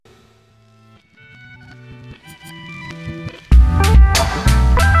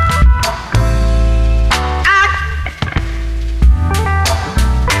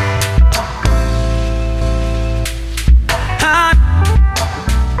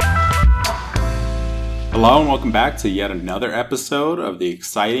Hello and welcome back to yet another episode of the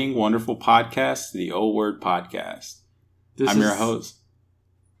exciting, wonderful podcast, the O Word Podcast. I'm your host,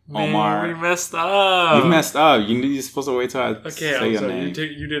 Omar. Man, we messed up. You messed up. You're supposed to wait till I say your name.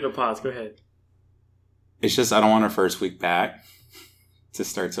 You did a pause. Go ahead. It's just I don't want our first week back to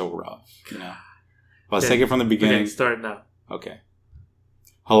start so rough. You know. Let's take it from the beginning. Okay, start now. Okay.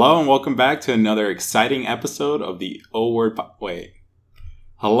 Hello and welcome back to another exciting episode of the O Word.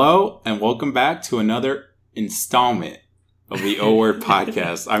 Hello and welcome back to another installment of the O Word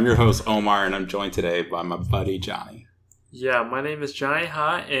Podcast. I'm your host Omar, and I'm joined today by my buddy Johnny. Yeah, my name is Johnny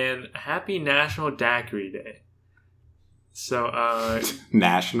Ha, and happy National Daiquiri Day. So,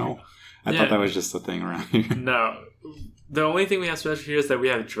 National? I thought that was just a thing around here. No. The only thing we have special here is that we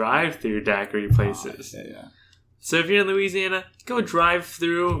have drive-through daiquiri places. Yeah. So if you're in Louisiana, go drive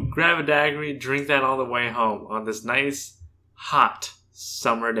through, grab a daiquiri, drink that all the way home on this nice, hot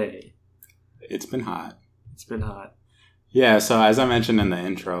summer day. It's been hot. It's been hot. Yeah, so as I mentioned in the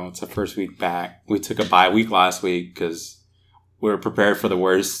intro, it's the first week back. We took a bye week last week because we were prepared for the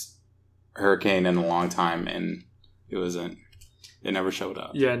worst hurricane in a long time, and it never showed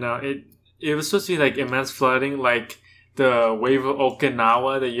up. Yeah, no, it was supposed to be like immense flooding, like the wave of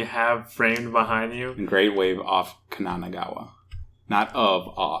Okinawa that you have framed behind you. Great wave off Kananagawa. Not of,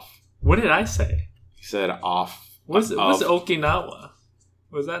 off. What did I say? You said off. What's Okinawa?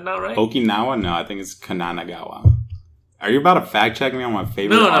 Was that not right? Okinawa? No, I think it's Kananagawa. Are you about to fact check me on my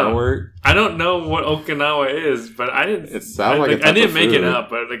favorite R word? I don't know what Okinawa is, but I didn't. It sounds like a type I didn't of make food. it up,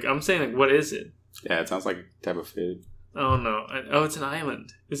 but I'm saying what is it? Yeah, it sounds like a type of food. Oh no! It's an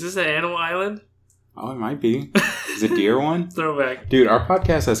island. Is this an animal island? Oh, it might be. Is it deer one? Throwback. Dude, our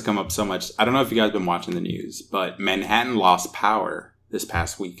podcast has come up so much. I don't know if you guys have been watching the news, but Manhattan lost power this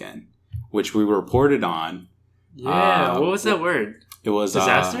past weekend, which we reported on. Yeah, what was that word? It was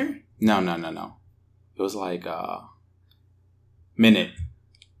disaster? No. It was like minute.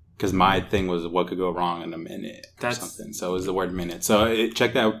 Because my thing was what could go wrong in a minute or something. So it was the word minute. So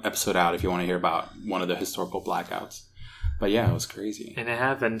check that episode out if you want to hear about one of the historical blackouts. But yeah, it was crazy. And it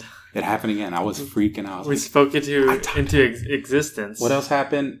happened. It happened again. I was freaking out. We spoke it into existence. What else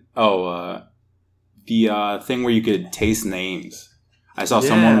happened? Oh, the thing where you could taste names. I saw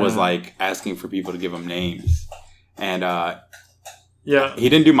someone was like asking for people to give him names. And he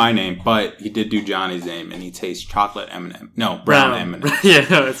didn't do my name, but he did do Johnny's name, and he tastes chocolate M&M. No, brown M&M. Yeah,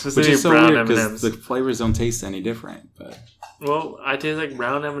 no, it's specifically which is so brown weird M&Ms. because the flavors don't taste any different. But well, I taste like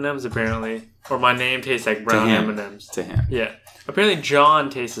brown M&Ms apparently, or my name tastes like brown M&Ms to him. Yeah, apparently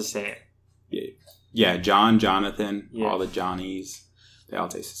John tastes the same. Yeah, John, Jonathan, all the Johnnies, they all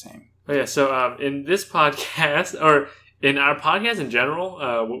taste the same. Oh yeah, so in this podcast, or in our podcast in general,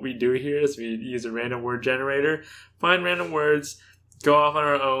 what we do here is we use a random word generator, find random words, go off on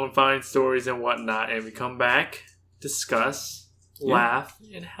our own, find stories and whatnot, and we come back, discuss, laugh,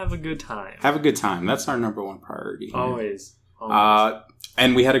 and have a good time. Have a good time. That's our number one priority. Always.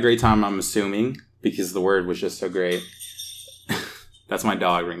 And we had a great time, I'm assuming, because the word was just so great. That's my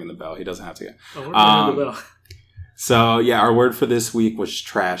dog ringing the bell. He doesn't have to go. Oh, we're ringing the bell. So, yeah, our word for this week was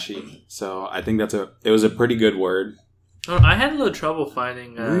trashy. So, I think it was a pretty good word. Oh, I had a little trouble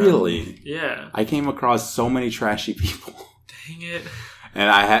finding... Really? Yeah. I came across so many trashy people. Dang it. And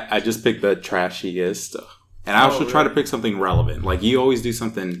I just picked the trashiest. And I also try to pick something relevant. Like, you always do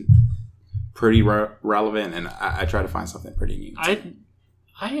something pretty relevant, and I try to find something pretty neat.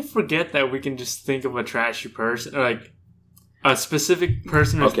 I forget that we can just think of a trashy person, or like a specific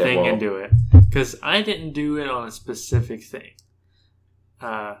person or thing and do it. Because I didn't do it on a specific thing.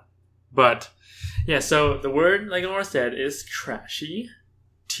 But, yeah, so the word, like Omar said, is trashy.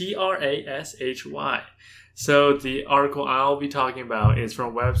 Trashy. So the article I'll be talking about is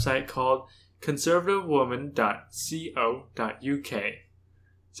from a website called conservativewoman.co.uk.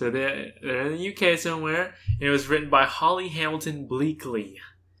 So they're in the UK somewhere, and it was written by Holly Hamilton Bleakley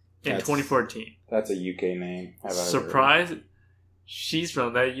in 2014. That's a UK name. Surprise! She's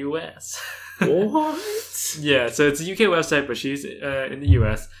from the US. What? Yeah, so it's a UK website, but she's in the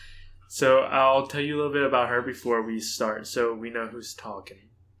US. So I'll tell you a little bit about her before we start, so we know who's talking.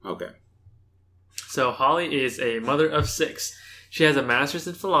 Okay. So Holly is a mother of 6. She has a master's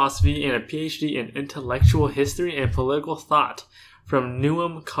in philosophy and a PhD in intellectual history and political thought from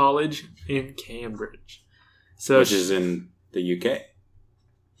Newham College in Cambridge. Which is in the UK.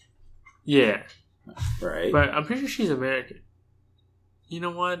 Yeah. Right. But I'm pretty sure she's American. You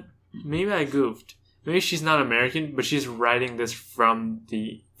know what? Maybe I goofed. Maybe she's not American, but she's writing this from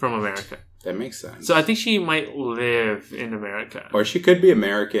America. That makes sense. So I think she might live in America. Or she could be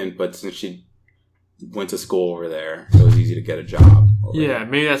American, but since she went to school over there, it was easy to get a job. Yeah,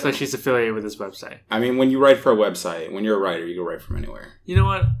 maybe that's why she's affiliated with this website. I mean, when you write for a website, when you're a writer, you can write from anywhere. You know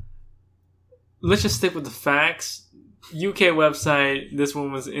what? Let's just stick with the facts. UK website. This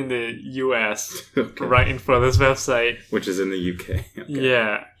one was in the US, okay. Writing for this website, which is in the UK. Okay.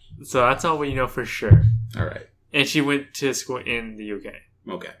 Yeah, so that's all we know for sure. All right. And she went to school in the UK.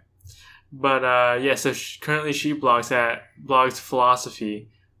 Okay. But yeah, so currently she blogs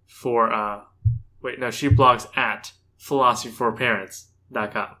philosophy for she blogs at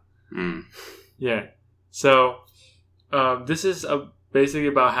philosophyforparents.com. Mm. Yeah. So this is basically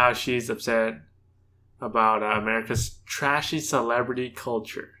about how she's upset about America's trashy celebrity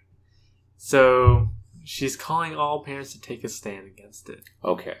culture. So she's calling all parents to take a stand against it.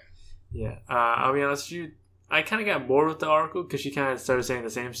 Okay. Yeah. I'll be honest with you, I kind of got bored with the article because she kind of started saying the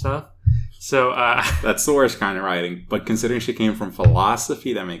same stuff. So that's the worst kind of writing. But considering she came from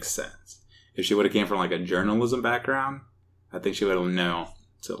philosophy, that makes sense. If she would have came from like a journalism background, I think she would have known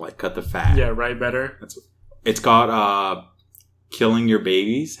to like cut the fat. Yeah, write better. It's called killing your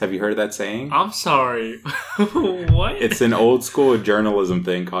babies. Have you heard of that saying? I'm sorry. What? It's an old school journalism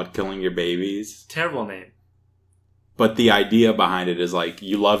thing called killing your babies. Terrible name. But the idea behind it is like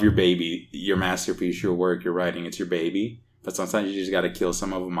you love your baby, your masterpiece, your work, your writing, it's your baby. But sometimes you just got to kill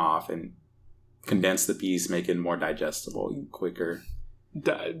some of them off and condense the piece, make it more digestible, quicker.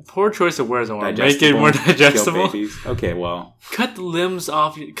 Poor choice of words. I want to make it more digestible. Okay, well, cut the limbs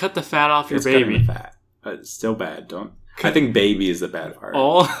off. Cut the fat off your baby. The fat. It's still bad. I think baby is the bad part.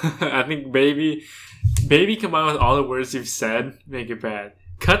 I think baby combined with all the words you've said make it bad.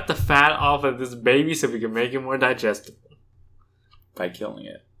 Cut the fat off of this baby so we can make it more digestible. By killing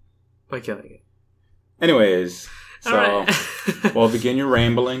it. Anyways, so right. Well, begin your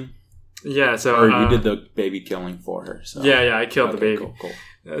rambling. Yeah, so or you did the baby killing for her. So. Yeah, I killed the baby.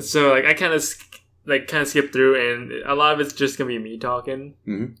 Cool. So like I kind of skipped through, and a lot of it's just gonna be me talking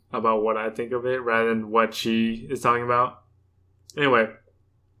about what I think of it rather than what she is talking about. Anyway,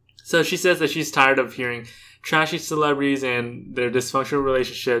 so she says that she's tired of hearing trashy celebrities and their dysfunctional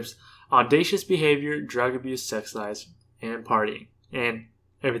relationships, audacious behavior, drug abuse, sex lies, and partying, and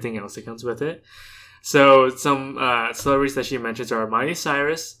everything else that comes with it. So some celebrities that she mentions are Miley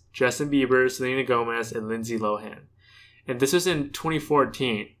Cyrus, Justin Bieber, Selena Gomez, and Lindsay Lohan. And this was in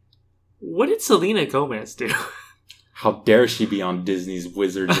 2014. What did Selena Gomez do? How dare she be on Disney's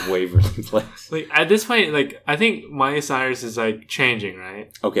Wizards of Waverly Place? Like at this point, like I think Miley Cyrus is like changing,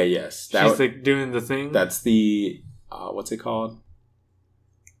 right? Okay, yes. She's like doing the thing. That's the what's it called?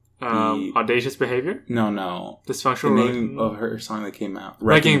 Audacious behavior? No. Dysfunctional. The name of her song that came out.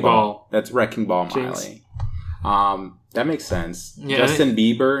 Wrecking Ball. That's Wrecking Ball, Miley. That makes sense. Yeah, Justin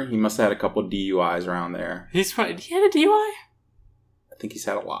Bieber, he must have had a couple DUIs around there. He had a DUI? I think he's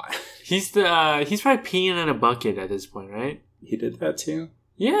had a lot. He's probably peeing in a bucket at this point, right? He did that too?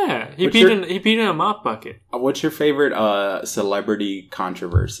 Yeah, he peed in a mop bucket. What's your favorite celebrity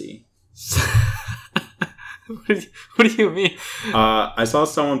controversy? What do you mean? I saw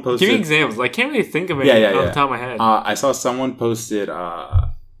someone posted... Give me examples. I can't really think of it off the top of my head. I saw someone posted...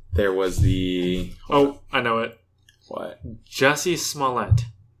 there was the... I know it. What? Jussie Smollett.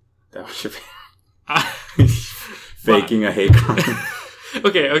 That was your favorite. Faking a hate crime.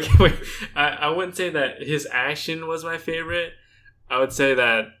 Okay, wait. I wouldn't say that his action was my favorite. I would say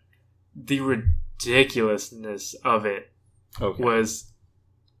that the ridiculousness of it was...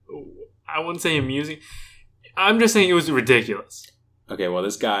 I wouldn't say amusing. I'm just saying it was ridiculous. Okay, well,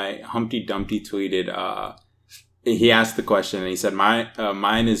 this guy, Humpty Dumpty, tweeted... he asked the question, and he said,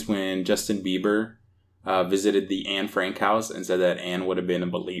 mine is when Justin Bieber visited the Anne Frank house and said that Anne would have been a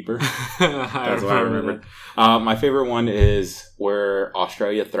believer. That's what I remember. My favorite one is where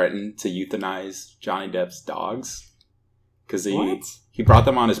Australia threatened to euthanize Johnny Depp's dogs. Because he brought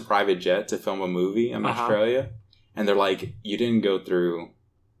them on his private jet to film a movie in Australia. And they're like, you didn't go through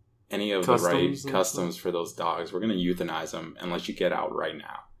any of the right customs for those dogs. We're going to euthanize them unless you get out right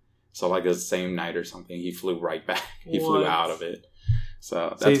now. So like the same night or something, he flew right back. He flew out of it.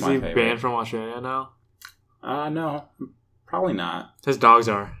 So that's my favorite. Is he banned from Australia now? No, probably not. His dogs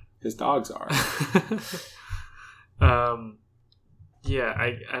are. Yeah,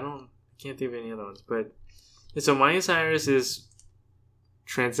 I can't think of any other ones. But so Miley Cyrus is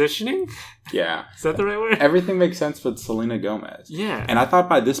transitioning? Yeah. Is that the right word? Everything makes sense with Selena Gomez. Yeah. And I thought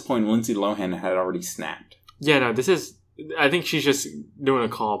by this point Lindsay Lohan had already snapped. Yeah, no, I think she's just doing a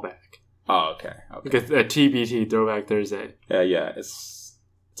callback. Oh, okay. Because a TBT, Throwback Thursday. Yeah, it's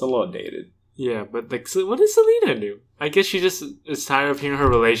a little dated. Yeah, but like, so what does Selena do? I guess she just is tired of hearing her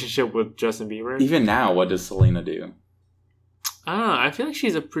relationship with Justin Bieber. Even now, what does Selena do? I don't know. I feel like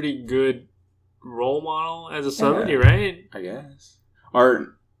she's a pretty good role model as a celebrity, right? I guess.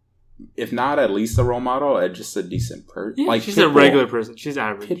 Or if not at least a role model, just a decent person. Yeah, like she's a regular person. She's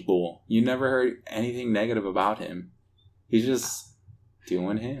average. Pitbull. You never heard anything negative about him. He's just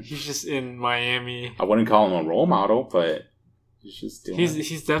doing him. He's just in Miami. I wouldn't call him a role model, but he's just doing it.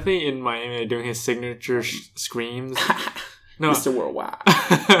 He's definitely in Miami doing his signature screams. No. Mr. Worldwide.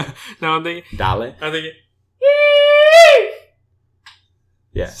 No, I'm thinking... Dale? I'm thinking...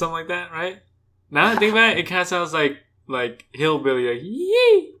 Yeah. Something like that, right? Now that I think about it, it kind of sounds like hillbilly, like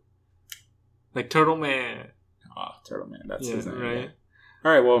yee, like Turtle Man. Oh, Turtle Man, that's his name. Right. Yeah.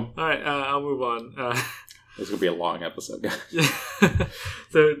 All right, well. All right, I'll move on. This is gonna be a long episode, guys.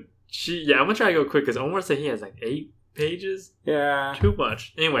 So I'm gonna try to go quick because Omar said he has like 8 pages. Yeah, too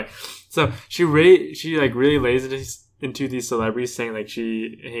much. Anyway, so she like really lays into these celebrities, saying like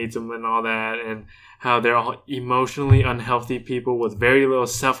she hates them and all that, and how they're all emotionally unhealthy people with very little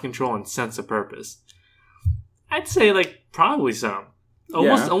self-control and sense of purpose. I'd say like probably some.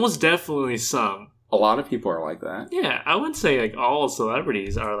 Almost definitely some. A lot of people are like that. Yeah, I wouldn't say like all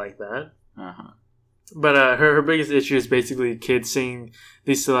celebrities are like that. Uh-huh. But her biggest issue is basically kids seeing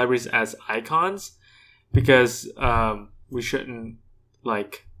these celebrities as icons, because we shouldn't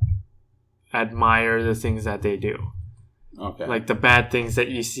like admire the things that they do. Okay. Like the bad things that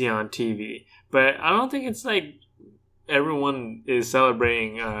you see on TV. But I don't think it's like everyone is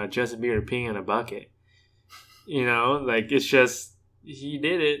celebrating Justin Bieber peeing in a bucket. You know, like it's just he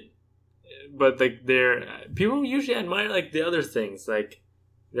did it. But like people usually admire like the other things, like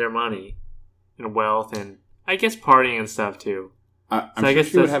their money and wealth, and I guess partying and stuff too. I'm sure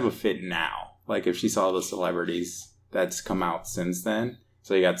she would have a fit now. Like if she saw the celebrities that's come out since then.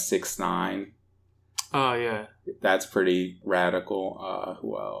 So you got 6ix9ine. Oh yeah, that's pretty radical.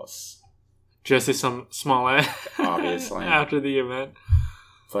 Who else? Jussie Smollett, obviously after the event.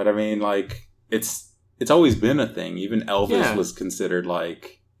 But I mean, like it's always been a thing. Even Elvis was considered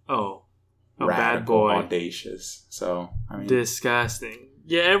like a radical, bad boy, audacious. So I mean, disgusting.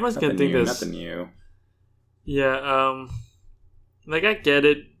 Yeah, everyone's gonna think this. Nothing new. Yeah, like I get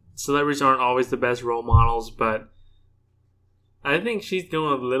it. Celebrities aren't always the best role models, but I think she's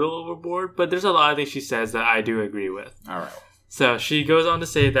going a little overboard. But there's a lot of things she says that I do agree with. All right. So she goes on to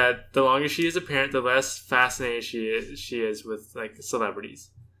say that the longer she is a parent, the less fascinated she is with like celebrities,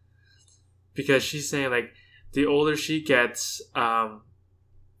 because she's saying like the older she gets,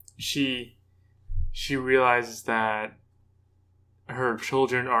 she realizes that her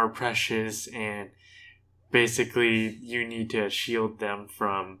children are precious, and basically you need to shield them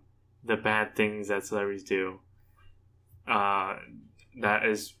from the bad things that celebrities do. That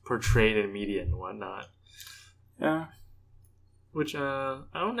is portrayed in media and whatnot. Yeah. Which I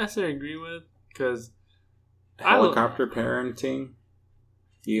don't necessarily agree with, because helicopter parenting.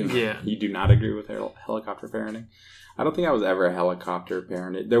 You do not agree with helicopter parenting. I don't think I was ever a helicopter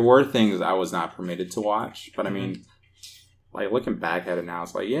parented. There were things I was not permitted to watch, but I mean, like looking back at it now,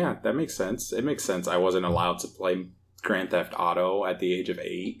 it's like, yeah, that makes sense. It makes sense. I wasn't allowed to play Grand Theft Auto at the age of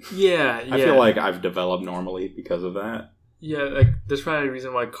 8. Yeah. I feel like I've developed normally because of that. Yeah, like there's probably a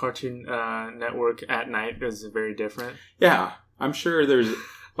reason why Cartoon Network at night is very different. Yeah, I'm sure there's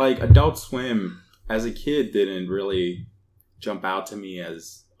like Adult Swim as a kid didn't really jump out to me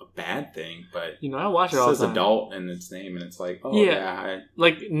as a bad thing, but I watch it all the time. It says adult in its name, and it's like, oh yeah,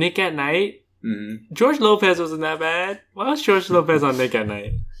 like Nick at Night. Mm-hmm. George Lopez wasn't that bad. Why was George Lopez on Nick at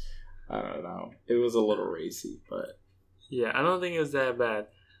Night? I don't know. It was a little racy, but yeah, I don't think it was that bad.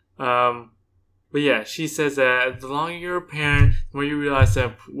 But yeah, she says that the longer you're a parent, the more you realize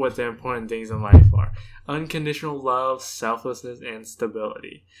that what the important things in life are: unconditional love, selflessness, and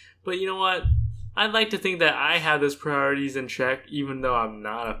stability. But you know what? I'd like to think that I have those priorities in check, even though I'm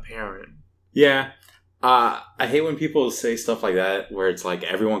not a parent. Yeah. I hate when people say stuff like that, where it's like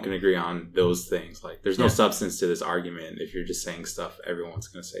everyone can agree on those things. Like, there's no substance to this argument if you're just saying stuff everyone's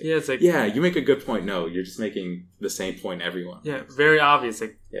going to say. Yeah, it's like... Yeah, you make a good point. No, you're just making the same point everyone makes. Very obvious.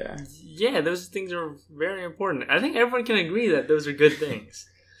 Like, yeah, those things are very important. I think everyone can agree that those are good things.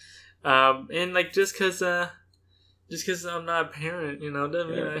 And, like, just because I'm not a parent, doesn't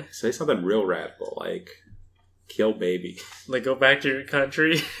mean I... Say something real radical, like... Kill baby. Like, go back to your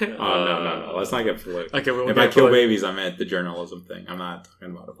country? Oh, no. Let's not get political. Okay, if I kill babies, I meant the journalism thing. I'm not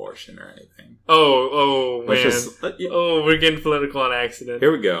talking about abortion or anything. Oh, man. We're getting political on accident. Here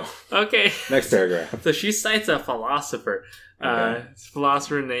we go. Okay. Next paragraph. So she cites a philosopher.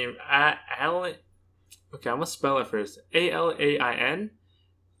 Philosopher named Alan... Okay, I'm going to spell it first. Alain.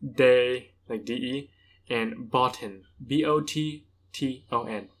 Like D-E. And Botton.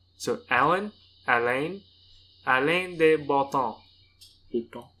 B-O-T-T-O-N. So Alain de Botton.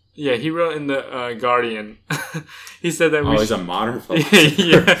 Yeah, he wrote in the Guardian. He said that he's a modern philosopher.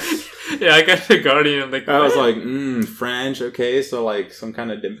 Yeah, I got the Guardian. I'm like, I was like, French, okay, so like some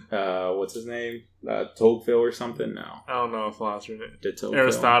kind of, what's his name? Tocqueville or something? No. I don't know a philosopher.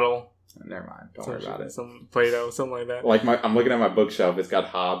 Aristotle. Never mind. Don't worry about it. Some Plato, something like that. Like I'm looking at my bookshelf. It's got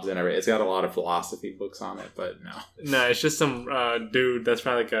Hobbes and everything. It's got a lot of philosophy books on it, but no. No, it's just some dude that's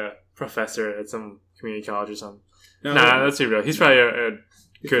probably like a professor at some community college or something. No, let's be real. He's probably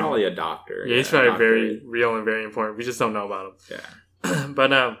he's probably a doctor. Yeah, he's probably very real and very important. We just don't know about him. Yeah.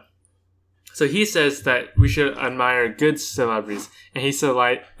 But so he says that we should admire good celebrities, and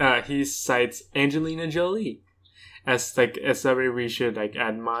he cites Angelina Jolie as like a celebrity we should like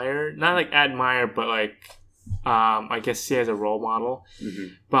admire. Not like admire, but like I guess see as a role model.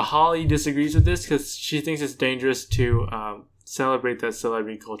 Mm-hmm. But Holly disagrees with this because she thinks it's dangerous to celebrate that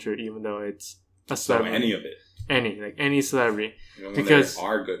celebrity culture, even though it's a celebrity. So any of it. Any celebrity. Because there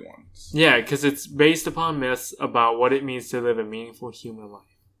are good ones. Yeah, because it's based upon myths about what it means to live a meaningful human life.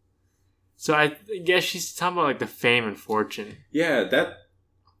 So I guess she's talking about like the fame and fortune. Yeah,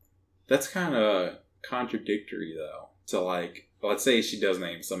 that's kind of contradictory though. So like, let's say she does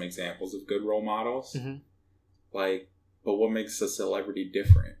name some examples of good role models. Mm-hmm. Like, but what makes a celebrity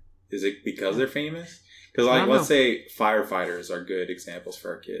different? Is it because they're famous? Because like, let's say firefighters are good examples for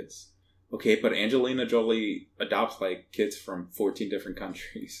our kids. Okay, but Angelina Jolie adopts like kids from 14 different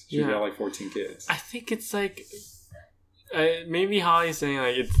countries. She's got like 14 kids. I think it's like maybe Holly's saying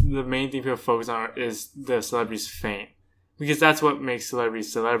like it's the main thing people focus on is the celebrity's fame, because that's what makes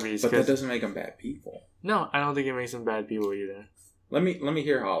celebrities celebrities. But that doesn't make them bad people. No, I don't think it makes them bad people either. Let me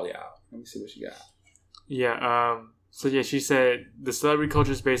hear Holly out. Let me see what she got. Yeah. So yeah, she said the celebrity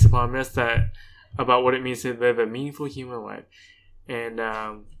culture is based upon myths that about what it means to live a meaningful human life, and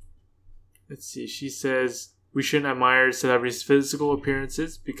let's see. She says we shouldn't admire celebrities' physical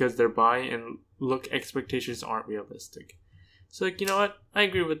appearances because their body and look expectations aren't realistic. So, like, you know what? I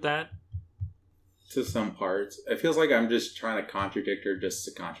agree with that. To some parts. It feels like I'm just trying to contradict her just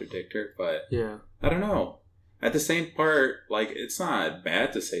to contradict her, but yeah. I don't know. At the same part, like, it's not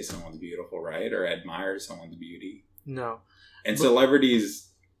bad to say someone's beautiful, right? Or admire someone's beauty. No. And celebrities,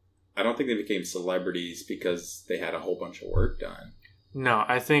 I don't think they became celebrities because they had a whole bunch of work done. No,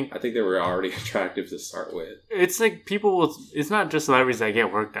 I think they were already attractive to start with. It's like people with... It's not just celebrities that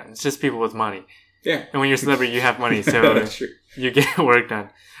get work done. It's just people with money. Yeah. And when you're a celebrity, you have money, so that's true. You get work done.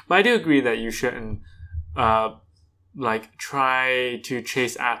 But I do agree that you shouldn't, like, try to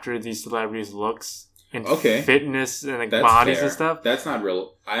chase after these celebrities' looks and fitness and, like, that's bodies fair. And stuff. That's not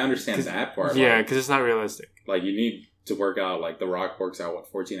real. I understand that part. Yeah, because it's not realistic. Like, you need to work out, like, The Rock works out,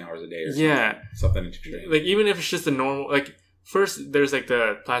 14 hours a day or something? Yeah. Something extreme. Like, even if it's just a normal... Like, first, there's like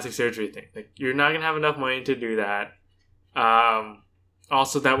the plastic surgery thing. Like, you're not gonna have enough money to do that.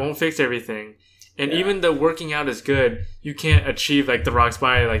 Also, that won't fix everything. And even though working out is good, you can't achieve like The Rock's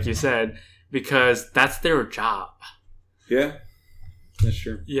body, like you said, because that's their job. Yeah, that's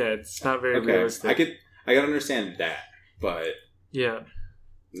true. Yeah, it's not very realistic. I can understand that, but yeah.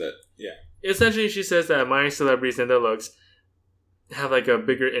 Yeah. Essentially, she says that admiring celebrities and their looks have like a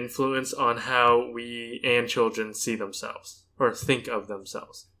bigger influence on how we and children see themselves. Or think of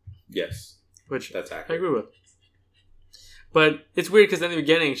themselves. Yes. Which that's accurate. I agree with. But it's weird because in the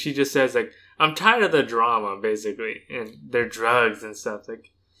beginning she just says like, I'm tired of the drama, basically. And their drugs and stuff.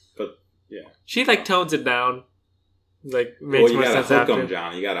 Like, but, yeah. She like tones it down. Like, makes more sense after. You gotta hook them,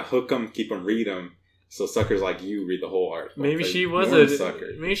 John. You gotta hook them, keep them, read them. So suckers like you read the whole article. Maybe she was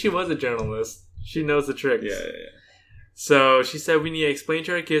a journalist. She knows the tricks. Yeah. So she said we need to explain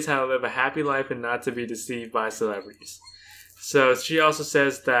to our kids how to live a happy life and not to be deceived by celebrities. So she also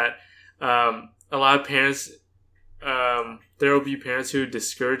says that a lot of parents, there will be parents who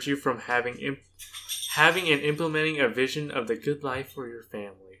discourage you from having and implementing a vision of the good life for your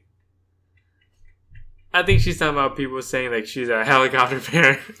family. I think she's talking about people saying like she's a helicopter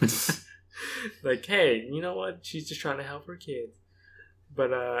parent. Like, hey, you know what? She's just trying to help her kids.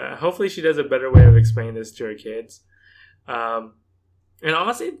 But hopefully she does a better way of explaining this to her kids. And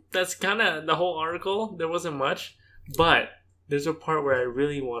honestly, that's kind of the whole article. There wasn't much, but there's a part where I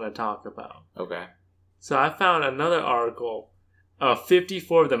really want to talk about. Okay. So I found another article of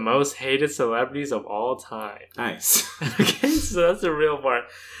 54 of the most hated celebrities of all time. Nice. Okay, so that's the real part.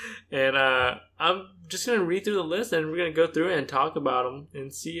 And I'm just going to read through the list and we're going to go through it and talk about them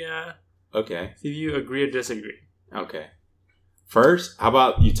and see see if you agree or disagree. Okay. First, how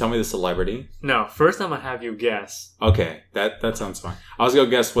about you tell me the celebrity? No, first I'm going to have you guess. Okay, that sounds fine. I was going to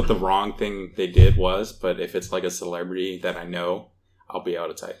guess what the wrong thing they did was, but if it's like a celebrity that I know, I'll be able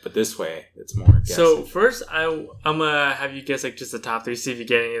to type. But this way, it's more guessing. So first, I'm gonna have you guess like just the top 3, see if you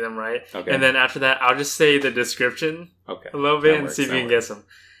get any of them right. Okay. And then after that, I'll just say the description a little bit and see if you can guess them.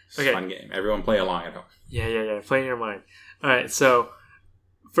 Okay. Fun game. Everyone play along at home. Yeah. Play in your mind. All right. So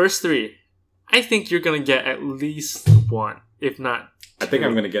first 3, I think you're gonna get at least 1, if not 2. I think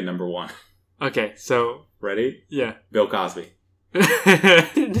I'm gonna get number 1. Okay. So ready? Yeah. Bill Cosby.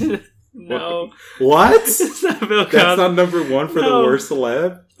 No. What? It's not Bill Cosby. That's not number 1 for the worst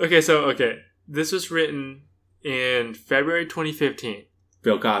celeb? Okay. This was written in February 2015.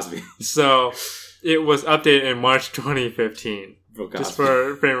 Bill Cosby. So it was updated in March 2015. Bill Cosby. Just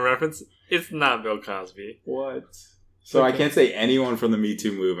for frame of reference, it's not Bill Cosby. What? So I can't say anyone from the Me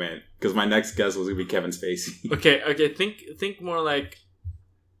Too movement because my next guess was going to be Kevin Spacey. Okay. Think more like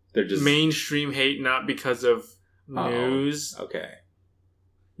they're just mainstream hate, not because of news. Okay.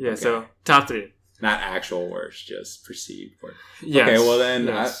 Yeah. Okay. So top 3, not actual words, just perceived words. Yes. Okay. Well then,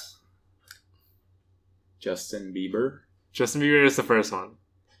 yes. Justin Bieber. Justin Bieber is the first one.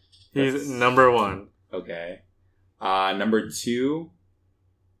 He's number 1. Okay. Number 2,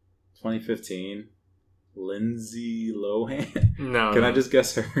 2015. Lindsay Lohan. No. Can I just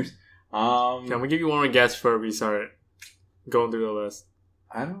guess hers? I'm gonna give you one more guess before we start going through the list.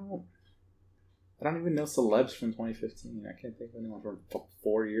 I don't even know celebs from 2015. I can't think of anyone from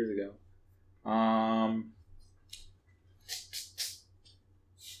 4 years ago.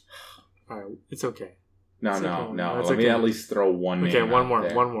 Alright, it's okay. No. Let me at least throw one name. Okay, one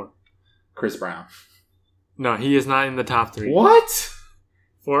more. Chris Brown. No, he is not in the top 3. What?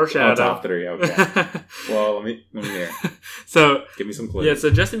 Foreshadow. Top 3. Okay. Well, let me hear. So give me some clues. Yeah. So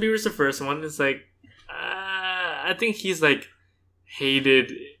Justin Bieber's the first one. It's like, I think he's like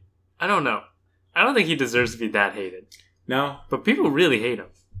hated. I don't know. I don't think he deserves to be that hated. No, but people really hate him.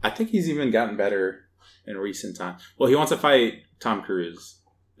 I think he's even gotten better in recent times. Well, he wants to fight Tom Cruise.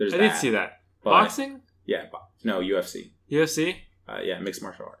 I did see that. Boxing? Yeah. No, UFC. UFC? Yeah, mixed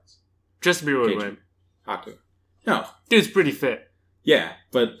martial arts. Justin Bieber would win. Octo. No. Dude's pretty fit. Yeah,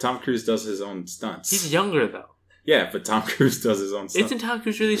 but Tom Cruise does his own stunts. He's younger, though. Yeah, but Tom Cruise does his own stunts. Isn't Tom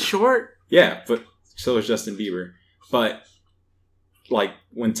Cruise really short? Yeah, but so is Justin Bieber. But, like,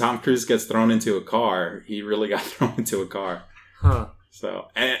 when Tom Cruise gets thrown into a car, he really got thrown into a car. Huh. So,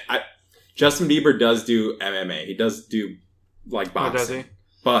 and Justin Bieber does do MMA. He does do, like, boxing. Oh, does he?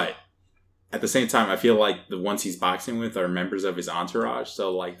 But at the same time, I feel like the ones he's boxing with are members of his entourage.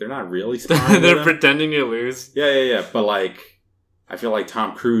 So, like, they're not really sparring They're pretending to lose. Yeah. But, like, I feel like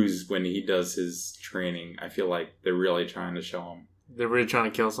Tom Cruise, when he does his training, I feel like they're really trying to show him. They're really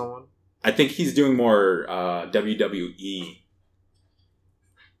trying to kill someone? I think he's doing more WWE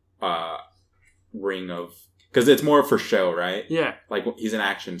ring of... Because it's more for show, right? Yeah. Like, he's an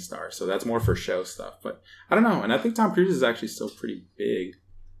action star, so that's more for show stuff. But I don't know. And I think Tom Cruise is actually still pretty big.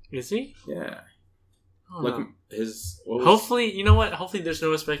 Is he? Yeah. Oh, Look, no. Hopefully, you know what? Hopefully there's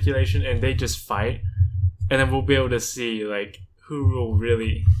no speculation and they just fight. And then we'll be able to see, like, who will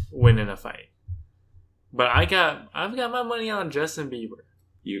really win in a fight. But I've got my money on Justin Bieber.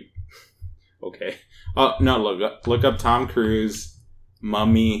 Okay. Oh, no, look up Tom Cruise,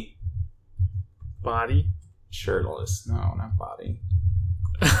 mummy. Body? Shirtless. No, not body.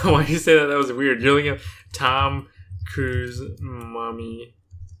 Why did you say that? That was weird. You're looking at Tom Cruise, mummy,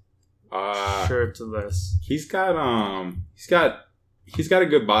 shirtless. He's got a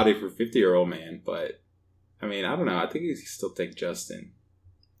good body for a 50-year-old man, but I mean, I don't know. I think he can still take Justin.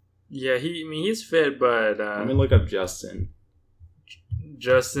 Yeah, he's fit, but let me look up Justin.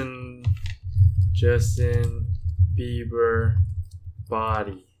 Justin Bieber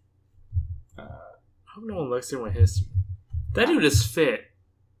body. I hope no one looks through my history. That dude is fit.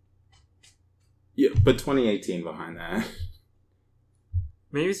 Yeah, but 2018 behind that.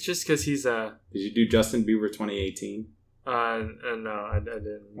 Maybe it's just because he's Did you do Justin Bieber 2018? No, I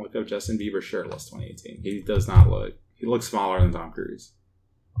didn't. Look up Justin Bieber shirtless 2018. He does not look. He looks smaller than Tom Cruise.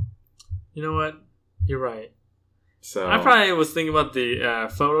 You know what? You're right. So I probably was thinking about the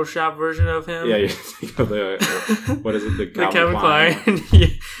Photoshop version of him. Yeah, you're thinking of the what is it? The Calvin Klein.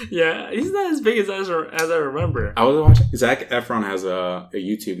 Yeah, he's not as big as I remember. I was watching. Zac Efron has a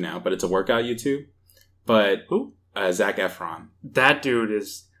YouTube now, but it's a workout YouTube. But who? Zac Efron. That dude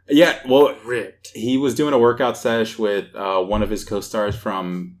is ripped. He was doing a workout sesh with one of his co-stars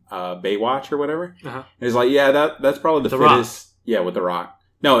from Baywatch or whatever. Uh-huh. And he's like, yeah, that's probably the fittest. Rock. Yeah, with The Rock.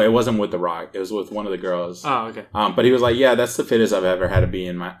 No, it wasn't with The Rock. It was with one of the girls. Oh, okay. But he was like, yeah, that's the fittest I've ever had to be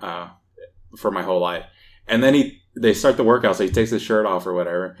in my for my whole life. And then they start the workout, so he takes his shirt off or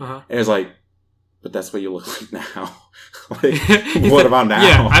whatever. Uh-huh. And it's like, But that's what you look like now. What about now?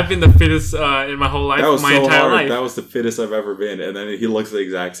 Yeah, I've been the fittest in my whole life. That was my so entire hard. life. That was the fittest I've ever been. And then he looks the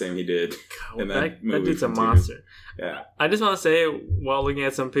exact same he did. God, that dude's a monster. Yeah. I just want to say, while looking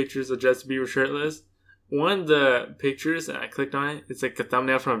at some pictures of Justin Bieber shirtless, one of the pictures, I clicked on it, it's like a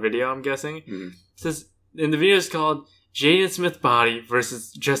thumbnail from a video, I'm guessing. Mm-hmm. It says, and the video is called Jaden Smith Body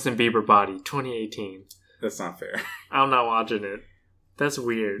versus Justin Bieber Body 2018. That's not fair. I'm not watching it. That's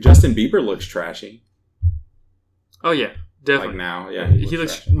weird. Justin Bieber looks trashy. Oh, yeah. Definitely. Like now, yeah. He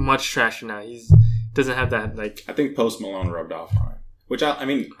looks much trashier now. He doesn't have that, like... I think Post Malone rubbed off on him. Which, I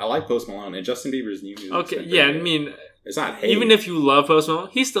like Post Malone. And Justin Bieber's new music. Okay, yeah, I mean... It's not hate. Even if you love Post Malone,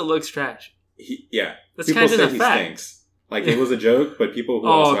 he still looks trash. Yeah. That's kind of a fact. Stinks. Like, it was a joke, but people who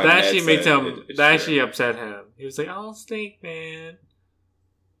also that actually made him... That actually true. upset him. He was like, I don't stink, man.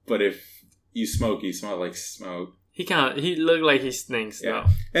 But if you smoke, you smell like smoke. He looked like he stinks, yeah.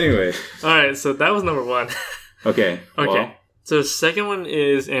 though. Anyway. Alright, so that was number 1. Okay. Well. So the second one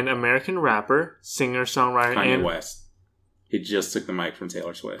is an American rapper, singer, songwriter, Kanye West. He just took the mic from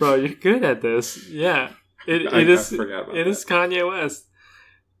Taylor Swift. Bro, you're good at this. Yeah. I forgot about that. Is Kanye West.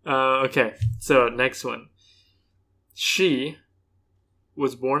 Okay, so next one. She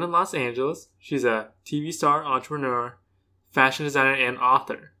was born in Los Angeles. She's a TV star, entrepreneur, fashion designer, and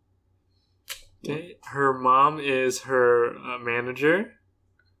author. Okay. Her mom is her manager.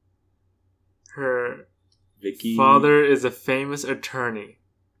 Her Vicky. father is a famous attorney.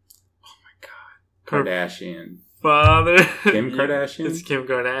 Oh my god. Kardashian. Father. Kim Kardashian? It's Kim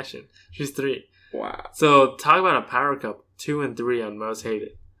Kardashian. She's 3. Wow. So talk about a power couple. 2 and 3 on most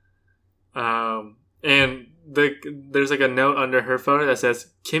hated. And there's like a note under her photo that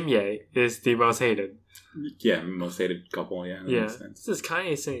says Kim Ye is the most hated. Yeah, most hated couple. Yeah, that makes sense. This is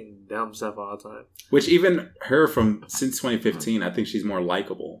Kanye saying dumb stuff all the time. Which even her since 2015, I think she's more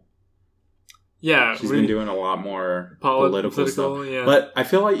likable. Yeah, she's been doing a lot more political stuff. Yeah. But I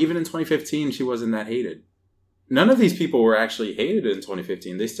feel like even in 2015, she wasn't that hated. None of these people were actually hated in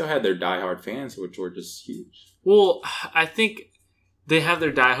 2015. They still had their diehard fans, which were just huge. Well, I think they have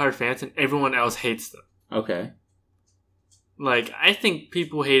their diehard fans, and everyone else hates them. Okay. Like, I think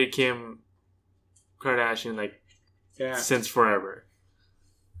people hated Kim Kardashian since forever.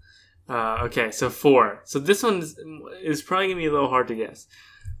 Okay, so 4. So this one is probably gonna be a little hard to guess.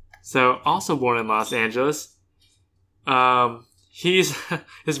 So, also born in Los Angeles.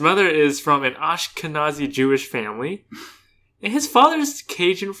 His mother is from an Ashkenazi Jewish family, and his father is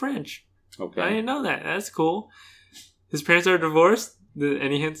Cajun French. Okay, I didn't know that. That's cool. His parents are divorced.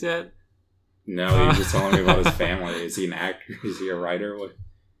 Any hints yet? No, you're just telling me about his family. Is he an actor? Is he a writer? What?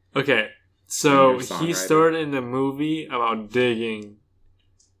 Okay, so he starred in a movie about digging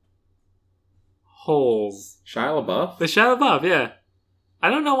holes. Shia LaBeouf? The Shia LaBeouf, yeah. I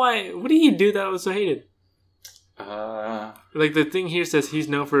don't know why. What did he do that was so hated? Like the thing here says he's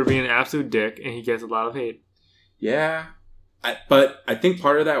known for being an absolute dick, and he gets a lot of hate. Yeah, but I think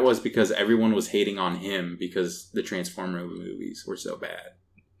part of that was because everyone was hating on him because the Transformer movies were so bad.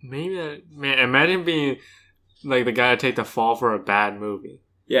 Maybe that, man. Imagine being like the guy to take the fall for a bad movie.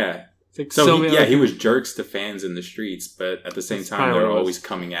 Yeah. Like he was jerks to fans in the streets, but at the same time, they're always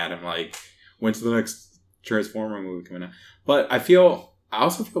coming at him like, "When's the next Transformer movie coming out?" But I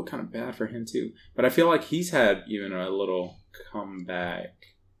also feel kind of bad for him too. But I feel like he's had even a little comeback.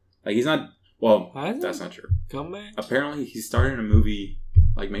 Like he's not. Well, that's not true. Comeback? Apparently, he started in a movie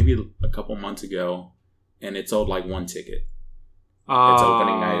like maybe a couple months ago, and it sold like 1 ticket. It's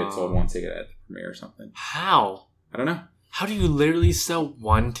opening night. It sold 1 ticket at the premiere or something. How? I don't know. How do you literally sell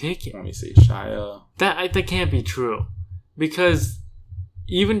 1 ticket? Let me see. Shia. That can't be true, because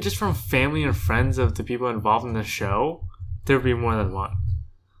even just from family and friends of the people involved in the show, there'd be more than 1.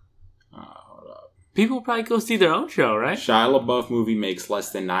 Hold up. People probably go see their own show, right? Shia LaBeouf movie makes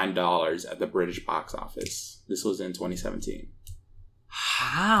less than $9 at the British box office. This was in 2017.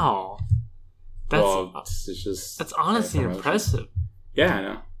 How? That's honestly impressive. Yeah, I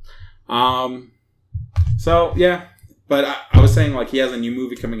know. So yeah, but I was saying like he has a new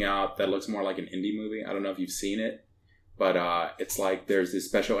movie coming out that looks more like an indie movie. I don't know if you've seen it, but it's like there's this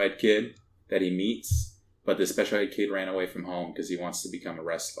special ed kid that he meets, but the special ed kid ran away from home because he wants to become a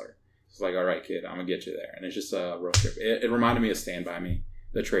wrestler. It's like, all right, kid, I'm gonna get you there, and it's just a road trip. It reminded me of Stand By Me.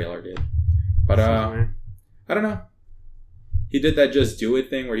 The trailer did, but I don't know. He did that Just Do It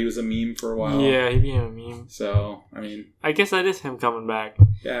thing where he was a meme for a while. Yeah, he became a meme. So, I mean... I guess that is him coming back.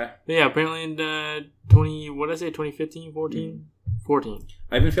 Yeah. But yeah, apparently in 2015, 14? 14.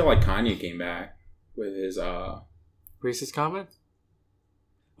 I even feel like Kanye came back with his... Racist comments?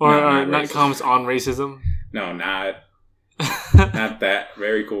 Or not comments on racism? No, not... Not that.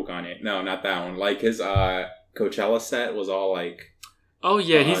 Very cool Kanye. No, not that one. Like his Coachella set was all like... Oh,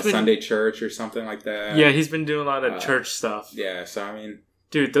 yeah. He's been... Sunday church or something like that. Yeah, he's been doing a lot of church stuff. Yeah, so I mean...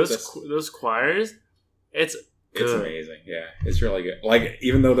 Dude, those choirs, it's good. It's amazing. Yeah, it's really good. Like,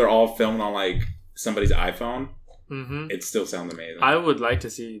 even though they're all filmed on, like, somebody's iPhone, it still sounds amazing. I would like to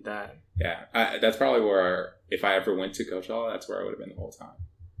see that. Yeah, that's probably where, if I ever went to Coachella, that's where I would have been the whole time.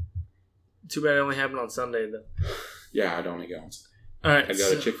 Too bad it only happened on Sunday, though. Yeah, I'd only go on Sunday. All right, I'd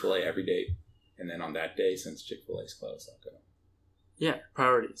go to Chick-fil-A every day. And then on that day, since Chick-fil-A's closed, I'll go. Yeah,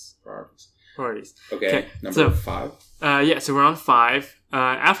 priorities. Okay, number 5? Yeah, so we're on 5.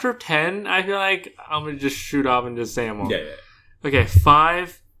 After 10, I feel like I'm going to just shoot off and just say them all. Yeah. Okay,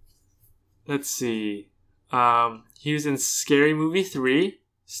 5. Let's see. He was in Scary Movie 3,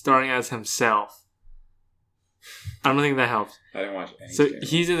 starring as himself. I don't think that helps. I didn't watch any. So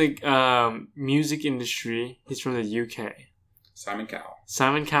he's in the music industry. He's from the UK. Simon Cowell.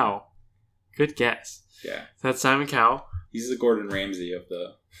 Simon Cowell. Good guess. Yeah. So that's Simon Cowell. He's the Gordon Ramsay of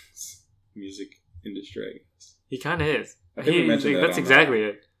the music industry, I guess. He kind of is. I think we mentioned that. That's exactly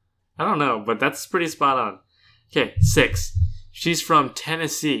it. I don't know, but that's pretty spot on. Okay, 6. She's from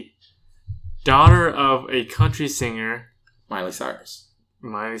Tennessee. Daughter of a country singer. Miley Cyrus.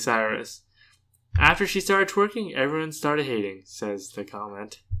 After she started twerking, everyone started hating, says the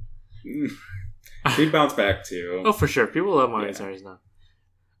comment. She bounced back too. Oh, for sure. People love Miley Cyrus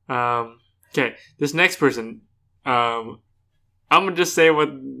now. Okay, this next person. I'm going to just say what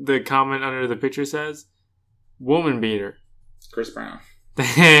the comment under the picture says. Woman beater. Chris Brown.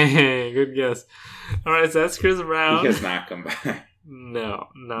 Hey, good guess. Alright, so that's Chris Brown. He has not come back. No,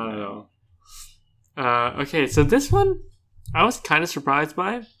 not at all. Okay, so this one, I was kind of surprised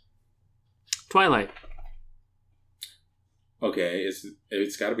by. Twilight. Okay,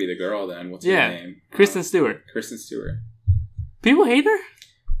 it's got to be the girl then. What's her name? Kristen Stewart. Kristen Stewart. People hate her?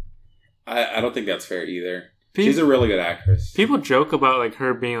 I don't think that's fair either. She's a really good actress. People joke about like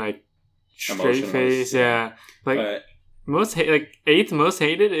her being like straight face, yeah. Like eighth most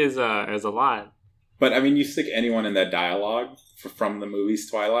hated is a lot. But I mean, you stick anyone in that dialogue from the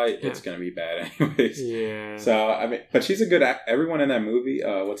movies Twilight, it's gonna be bad anyways. Yeah. So I mean, but she's a good. Everyone in that movie.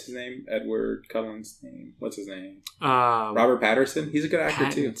 What's his name? Edward Cullen's name. What's his name? Robert Pattinson. He's a good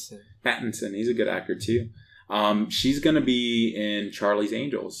actor too. Pattinson. He's a good actor too. She's gonna be in Charlie's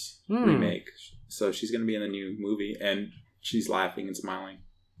Angels remake. So she's going to be in the new movie, and she's laughing and smiling,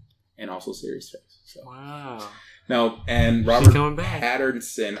 and also serious face. So. Wow. No, and Robert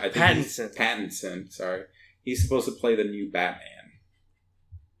Pattinson. Pattinson. Sorry, he's supposed to play the new Batman.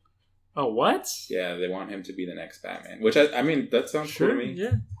 Oh, what? Yeah, they want him to be the next Batman. Which I mean, that sounds cool to me.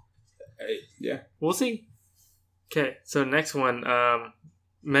 Yeah. Yeah. We'll see. Okay, so next one,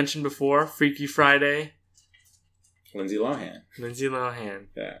 mentioned before, Freaky Friday. Lindsay Lohan.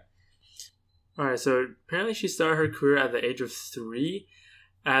 Yeah. Alright, so apparently she started her career at the age of 3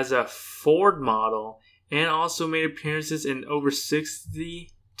 as a Ford model and also made appearances in over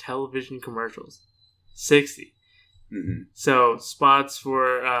 60 television commercials. 60. Mm-hmm. So spots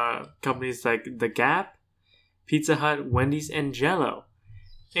for companies like The Gap, Pizza Hut, Wendy's, and Jell-O.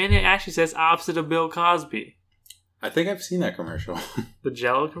 And it actually says opposite of Bill Cosby. I think I've seen that commercial. The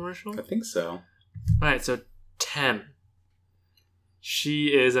Jell-O commercial? I think so. Alright, so 10. She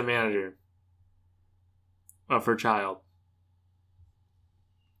is a manager of her child.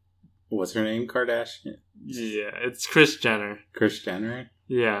 What's her name? Kardashian? Yeah, it's Kris Jenner. Kris Jenner?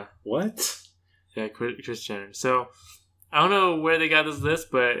 Yeah. What? Yeah, Kris Jenner. So, I don't know where they got this list,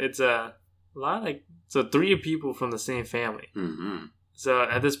 but it's a lot like... So, 3 people from the same family. Mm-hmm. So,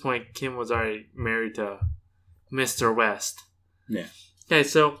 at this point, Kim was already married to Mr. West. Yeah. Okay,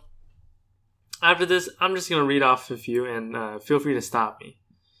 so... After this, I'm just going to read off a few, and feel free to stop me.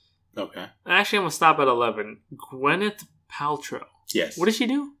 Okay. Actually, I'm going to stop at 11. Gwyneth Paltrow. Yes. What does she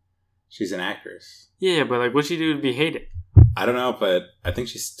do? She's an actress. Yeah, but like, what'd she do to be hated? I don't know, but I think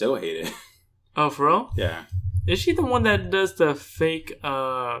she's still hated. Oh, for real? Yeah. Is she the one that does the fake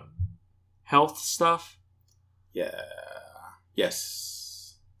health stuff? Yeah.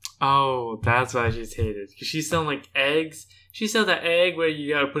 Yes. Oh, that's why she's hated. Because she's selling like eggs. She sells that egg where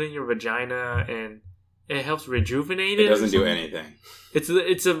you gotta put in your vagina and it helps rejuvenate it. It doesn't do anything.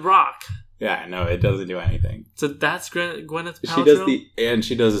 It's a rock. Yeah, no, it doesn't do anything. So that's Gwyneth Paltrow?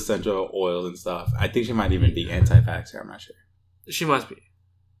 She does essential oils and stuff. I think she might even be anti-vaxxer. I'm not sure. She must be.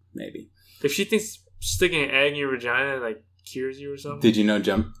 Maybe. If she thinks sticking an egg in your vagina like cures you or something. Did you know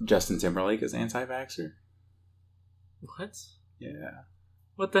Justin Timberlake is anti-vaxxer? What? Yeah.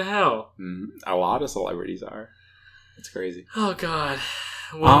 What the hell? A lot of celebrities are. It's crazy. Oh God.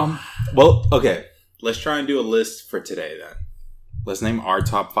 Well, okay. Let's try and do a list for today then. let's name our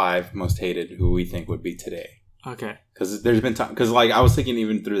top 5 most hated who we think would be today. Okay. Because there's been time. Because like I was thinking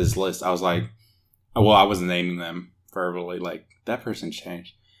even through this list, I was like, well, I wasn't naming them verbally. Like that person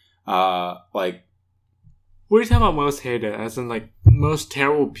changed. Like, what are you talking about? Most hated, as in like most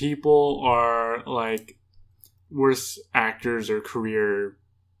terrible people, or like worst actors or career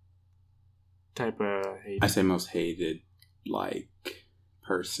type of hate? I say most hated, like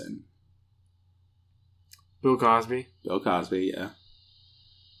person. Bill Cosby. Bill Cosby, yeah.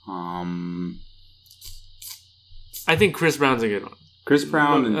 I think Chris Brown's a good one. Chris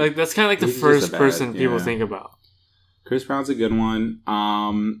Brown, like that's kind of like the first person people think about. Chris Brown's a good one.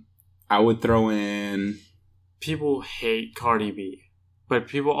 I would throw in. People hate Cardi B, but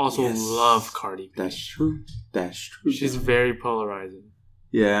people also love Cardi B. That's true. She's very polarizing.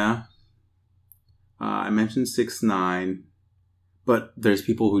 Yeah. I mentioned 6ix9ine, but there's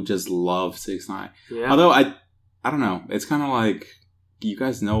people who just love 6ix9ine. Yeah. Although I don't know. It's kind of like you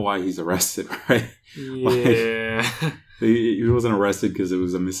guys know why he's arrested, right? Yeah. Like, he wasn't arrested because it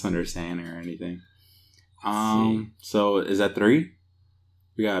was a misunderstanding or anything. So is that 3?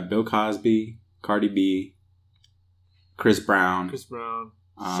 We got Bill Cosby, Cardi B, Chris Brown, 6ix9ine.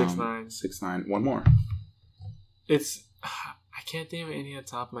 6ix9ine. One more. It's I can't think of any on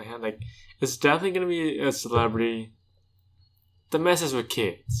top of my head. Like it's definitely gonna be a celebrity that messes with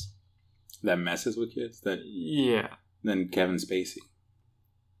kids. That messes with kids. Yeah. Then Kevin Spacey.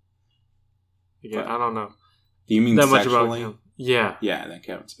 Again, I don't know. Do you mean that sexually? much about him? Yeah. Yeah, then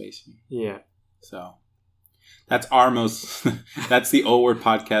Kevin Spacey. Yeah. So that's our most. That's the O Word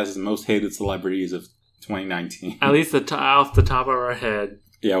Podcast's most hated celebrities of 2019. At least off the top of our head.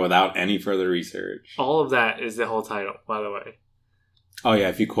 Yeah, without any further research. All of that is the whole title, by the way. Oh yeah,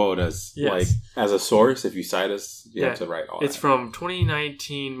 if you quote us like as a source, if you cite us, you have to write all. It's from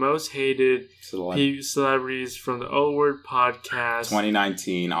 2019 most hated celebrities from the O Word Podcast.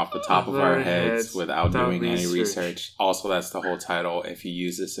 2019 off the top of our heads without doing any research. Also, that's the whole title. If you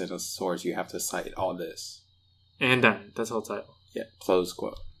use this in a source, you have to cite all this. And done. That's the whole title. Yeah. Close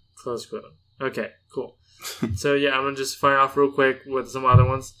quote. Close quote. Okay. Cool. So yeah, I'm gonna just fire off real quick with some other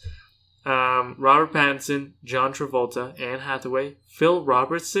ones. Robert Pattinson, John Travolta, Anne Hathaway, Phil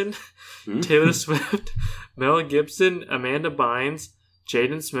Robertson, Taylor Swift, Mel Gibson, Amanda Bynes,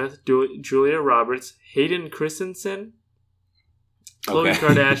 Jaden Smith, Julia Roberts, Hayden Christensen, Khloe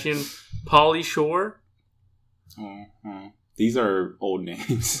Kardashian, Pauly Shore. These are old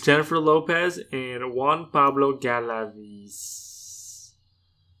names. Jennifer Lopez and Juan Pablo Galaviz.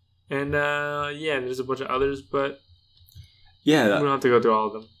 And there's a bunch of others, but we don't have to go through all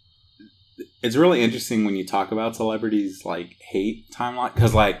of them. It's really interesting when you talk about celebrities like hate timeline,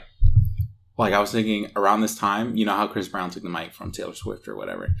 because like I was thinking around this time, you know how Chris Brown took the mic from Taylor Swift or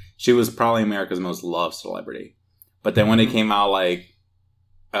whatever. She was probably America's most loved celebrity, but then when it came out, like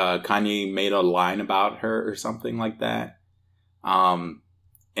Kanye made a line about her or something like that, and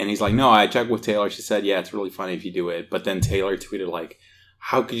he's like, "No, I checked with Taylor. She said, yeah, it's really funny if you do it." But then Taylor tweeted like,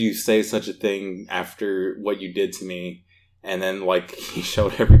 "How could you say such a thing after what you did to me?" And then, like, he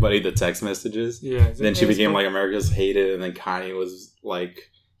showed everybody the text messages. Yeah. Then she became, like, America's hated. And then Kanye was,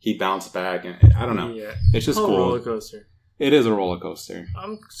 like, he bounced back. And I don't know. Yeah. It's just cool. Roller coaster. It is a roller coaster.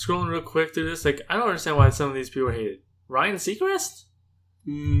 I'm scrolling real quick through this. Like, I don't understand why some of these people are hated. Ryan Seacrest?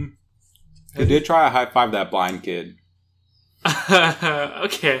 He did try to high-five that blind kid.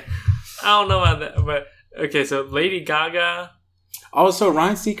 Okay. I don't know about that. But, okay, so Lady Gaga. Also,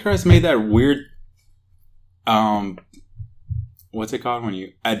 Ryan Seacrest made that weird... what's it called when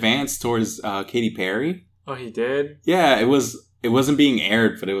you advance towards Katy Perry? Oh, he did? Yeah, it wasn't being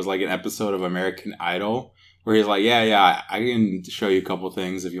aired, but it was like an episode of American Idol where he's like, yeah, I can show you a couple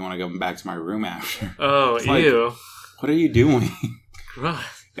things if you want to go back to my room after. Oh, it's ew. Like, what are you doing? Gross.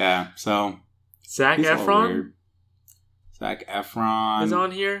 Yeah, so Zac Efron? Zac Efron is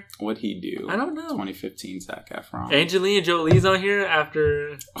on here? What'd he do? I don't know. 2015 Zac Efron. Angelina Jolie's on here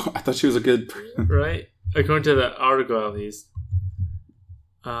after... Oh, I thought she was a good... Right? According to the article, at least.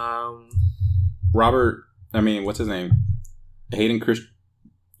 What's his name? Hayden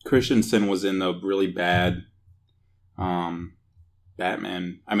Christensen was in the really bad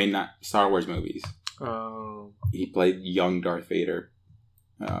Batman. Not Star Wars movies. Oh. He played young Darth Vader.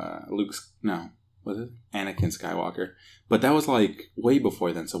 Was it Anakin Skywalker? But that was like way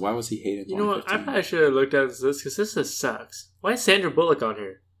before then. So why was he hated? You know what? I probably should have looked at this because this just sucks. Why is Sandra Bullock on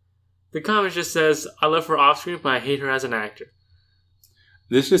here? The comment just says, "I love her off screen, but I hate her as an actor."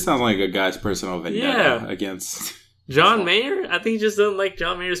 This just sounds like a guy's personal vendetta against John Mayer. I think he just doesn't like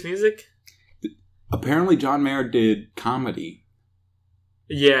John Mayer's music. Apparently, John Mayer did comedy.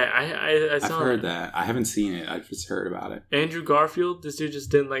 Yeah, I saw. I've heard that. I haven't seen it. I've just heard about it. Andrew Garfield. This dude just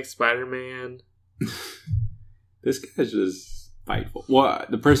didn't like Spider-Man. This guy's just spiteful. Well,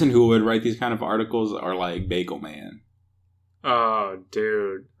 the person who would write these kind of articles are like Bagel Man. Oh,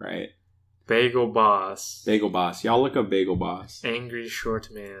 dude. Right? Bagel Boss. Bagel Boss. Y'all look up Bagel Boss. Angry Short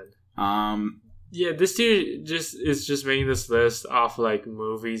Man. Yeah, this dude is just making this list off like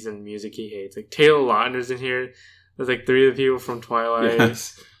movies and music he hates. Like Taylor Lautner's in here. There's like 3 of the people from Twilight.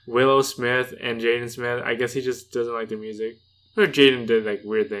 Yes. Willow Smith and Jaden Smith. I guess he just doesn't like the music. Or Jaden did like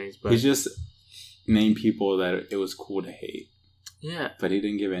weird things, but he just named people that it was cool to hate. Yeah. But he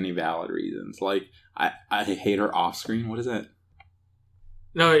didn't give any valid reasons. Like I hate her off screen. What is that?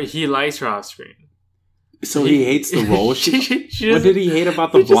 No, he likes her off screen. So he hates the role. What did he hate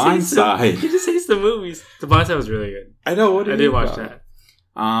about The Blind Side? He just hates the movies. The Blind Side was really good. I know. I did watch that.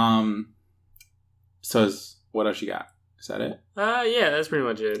 So what else you got? Is that it? Yeah, that's pretty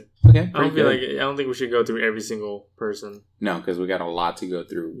much it. Okay. I don't think we should go through every single person. No, because we got a lot to go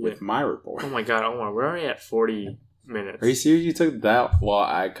through with my report. Oh my god, Omar, we're already at 40 minutes. Are you serious? You took that? Well,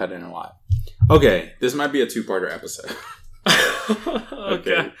 I cut in a lot. Okay, this might be a 2-parter episode.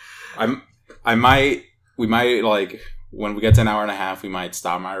 Okay. We might, like, when we get to an hour and a half, we might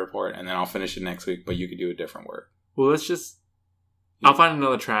stop my report, and then I'll finish it next week, but you could do a different work. Well, I'll find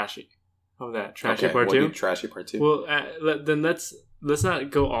another trashy. Of that. Trashy part 2? We'll do trashy part 2. Well, then let's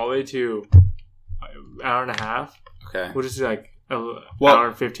not go all the way to hour and a half. Okay. We'll just do, like, hour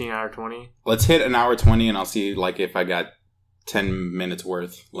and 15, hour 20. Let's hit an hour 20, and I'll see, like, if I got 10 minutes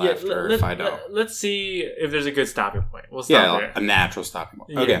worth left, or if I don't. Let's see if there's a good stopping point. We'll stop there. A natural stopping point.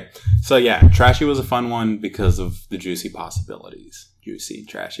 Yeah. Okay. So, Trashy was a fun one because of the juicy possibilities. Juicy,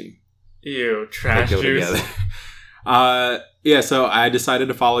 trashy. Ew, trash juice. So I decided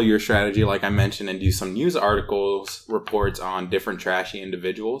to follow your strategy, like I mentioned, and do some news articles, reports on different trashy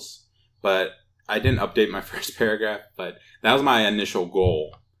individuals. But I didn't update my first paragraph, but that was my initial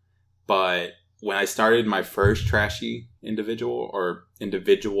goal. But when I started my first trashy individual or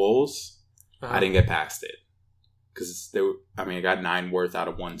individuals, I didn't get past it. Because I got 9 worth out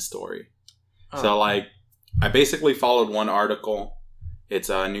of one story. So, like, I basically followed one article. It's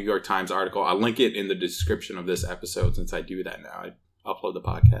a New York Times article. I'll link it in the description of this episode since I do that now. I upload the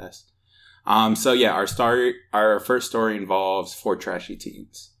podcast. Our first story involves 4 trashy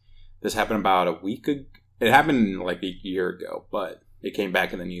teens. This happened about a week ago. It happened like a year ago, but it came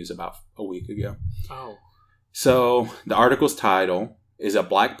back in the news about a week ago. Oh. So the article's title is "A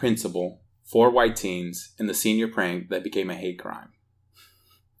Black Principal, 4 White Teens, and the Senior Prank That Became a Hate Crime."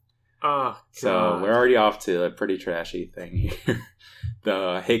 Oh, God. So we're already off to a pretty trashy thing here.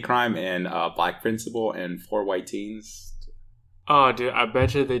 The hate crime and black principal and 4 white teens. Oh, dude, I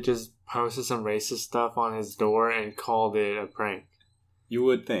bet you they just posted some racist stuff on his door and called it a prank. You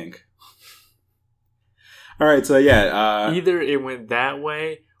would think. All right, so either it went that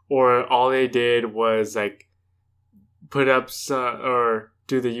way, or all they did was like put up or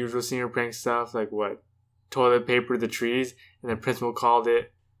do the usual senior prank stuff, like what, toilet paper the trees, and the principal called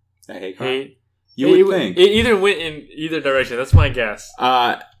it a hate crime. You would think it either went in either direction. That's my guess.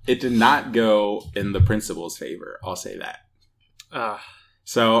 It did not go in the principal's favor. I'll say that.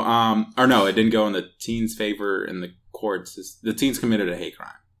 It didn't go in the teens' favor in the courts. The teens committed a hate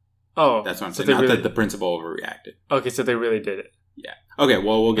crime. Oh, that's what I'm saying. Not that the principal overreacted. Okay, so they really did it. Yeah. Okay.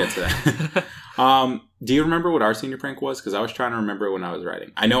 Well, we'll get to that. Do you remember what our senior prank was? Because I was trying to remember when I was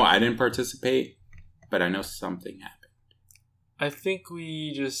writing. I know I didn't participate, but I know something happened. I think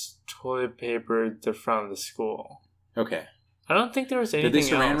we just toilet papered the front of the school. Okay. I don't think there was anything else.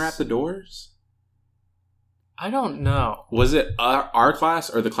 Did they saran wrap the doors? I don't know. Was it our class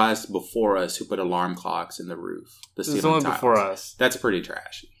or the class before us who put alarm clocks in the roof? The ceiling tiles? Before us. That's pretty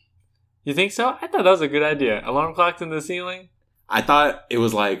trashy. You think so? I thought that was a good idea. Alarm clocks in the ceiling? I thought it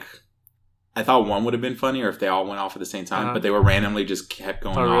was like... I thought one would have been funnier if they all went off at the same time, but they were randomly just kept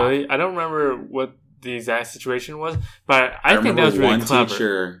going off. Oh, really? I don't remember what the exact situation was, but I think that was really clever. One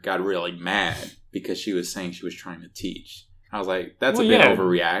teacher got really mad because she was saying she was trying to teach. I was like, that's a bit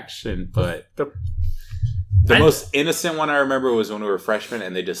overreaction, but the most innocent one I remember was when we were freshmen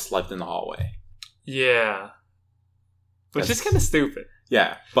and they just slept in the hallway. Yeah. Which is kind of stupid.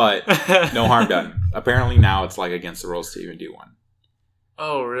 Yeah, but no harm done. Apparently now it's like against the rules to even do one.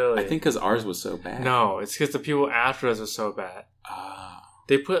 Oh, really? I think because ours was so bad. No, it's because the people after us was so bad.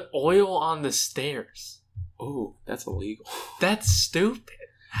 They put oil on the stairs. Oh, that's illegal. That's stupid.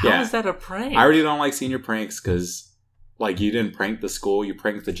 How is that a prank? I already don't like senior pranks because, like, you didn't prank the school, you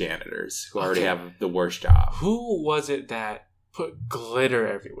pranked the janitors who already have the worst job. Who was it that put glitter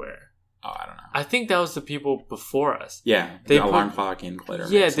everywhere? Oh, I don't know. I think that was the people before us. Yeah, the alarm clock and glitter.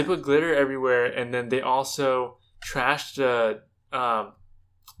 Yeah, they put glitter everywhere, and then they also trashed the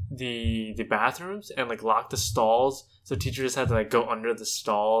bathrooms and like locked the stalls, so teachers had to like go under the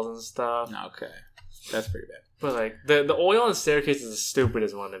stalls and stuff. Okay, that's pretty bad. But like the oil on the staircase is the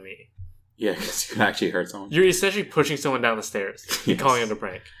stupidest one to me. Yeah, because you can actually hurt someone. You're essentially pushing someone down the stairs. You're calling it a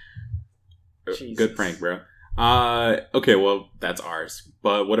prank. Jesus. Good prank, bro. Okay, well, that's ours.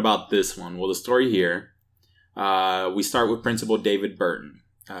 But what about this one? Well, the story here, we start with Principal David Burton.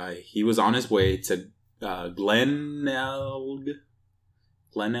 He was on his way to Glenelg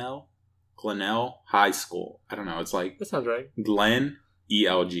High School. I don't know. It's like... That sounds right. Glen,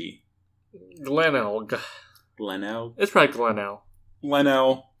 E-L-G. Glenelg. Glenelg? It's probably Glenelg.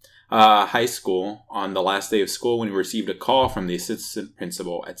 Glenelg High School on the last day of school when he received a call from the assistant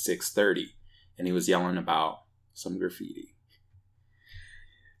principal at 6:30. And he was yelling about some graffiti.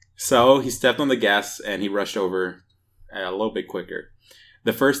 So he stepped on the gas and he rushed over a little bit quicker.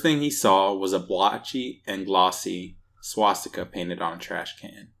 The first thing he saw was a blotchy and glossy swastika painted on a trash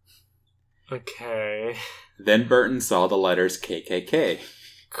can. Okay. Then Burton saw the letters KKK.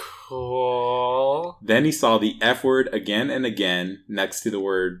 Cool. Then he saw the F word again and again next to the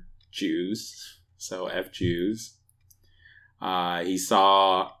word Jews. So F Jews. He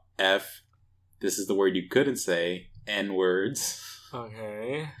saw F, this is the word you couldn't say, N words.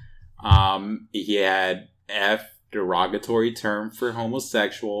 Okay. He had F, derogatory term for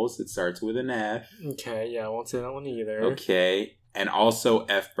homosexuals. It starts with an F. Okay, yeah, I won't say that one either. Okay. And also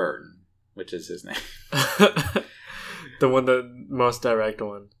F Burton, which is his name. The most direct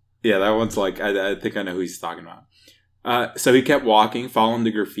one. Yeah, that one's like, I think I know who he's talking about. So he kept walking, following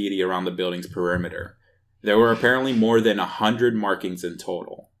the graffiti around the building's perimeter. There were apparently more than 100 markings in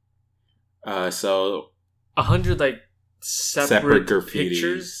total. So 100 like separate graffitis.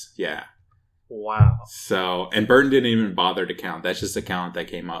 Pictures? Yeah. Wow. So, and Burton didn't even bother to count. That's just a count that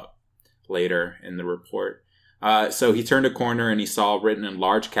came up later in the report. So he turned a corner and he saw written in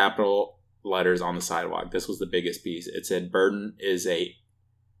large capital letters on the sidewalk. This was the biggest piece. It said, "Burton is a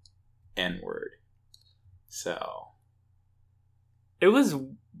N-word." So it was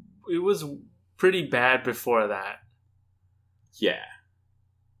pretty bad before that. Yeah.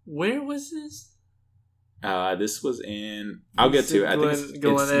 Where was this? This was in... I'll get to it. I think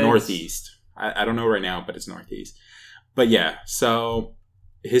it's northeast. I don't know right now, but it's northeast. But yeah, so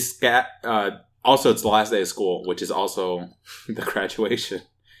his also, it's the last day of school, which is also the graduation.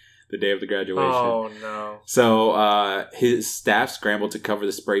 The day of the graduation. Oh, no. So his staff scrambled to cover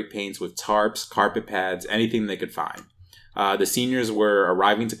the spray paints with tarps, carpet pads, anything they could find. The seniors were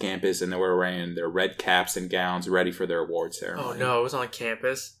arriving to campus and they were wearing their red caps and gowns ready for their award ceremony. Oh, no. It was on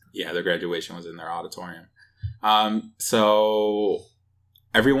campus? Yeah, their graduation was in their auditorium. So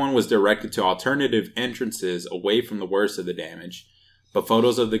everyone was directed to alternative entrances away from the worst of the damage, but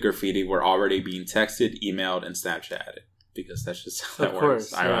photos of the graffiti were already being texted, emailed, and Snapchatted. Because that's just how that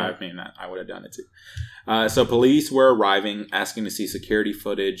works. I mean, I would have done it too. So police were arriving, asking to see security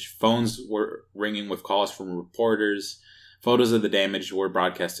footage. Phones were ringing with calls from reporters. Photos of the damage were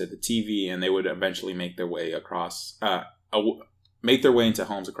broadcast to the TV, and they would eventually make their way into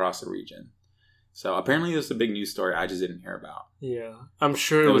homes across the region. So apparently, this is a big news story I just didn't hear about. Yeah, I'm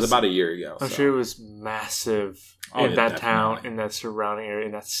sure it was about a year ago. I'm sure it was massive in that town, in that surrounding area,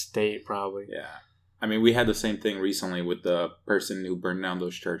 in that state, probably. Yeah. I mean, we had the same thing recently with the person who burned down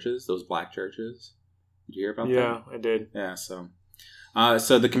those churches, those black churches. Did you hear about that? Yeah, I did. Yeah, so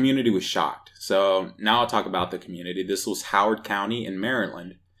the community was shocked. So now I'll talk about the community. This was Howard County in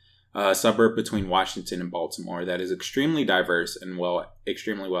Maryland, a suburb between Washington and Baltimore that is extremely diverse and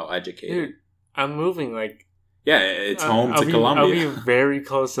extremely well educated. Dude, I'm moving Yeah, it's home to Columbia. I'll be very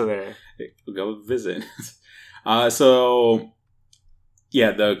close to there. Go visit.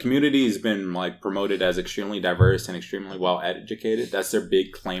 Yeah, the community has been promoted as extremely diverse and extremely well educated. That's their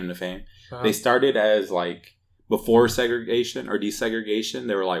big claim to fame. Uh-huh. They started as before segregation or desegregation.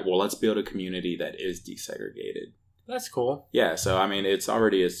 They were well, let's build a community that is desegregated. That's cool. Yeah, so I mean, it's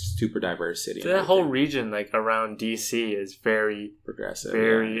already a super diverse city. That whole region around DC is very progressive,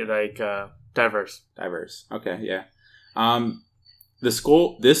 very diverse. Diverse. Okay, yeah. This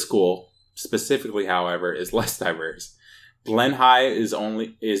school specifically, however, is less diverse. Glen High is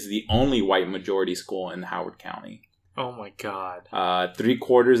the only white majority school in Howard County. Oh my God.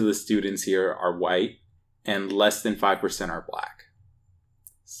 3/4 of the students here are white, and less than 5% are black.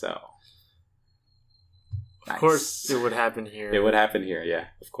 So, of course, it would happen here. It would happen here, yeah,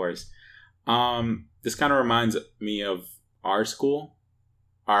 of course. This kind of reminds me of our school.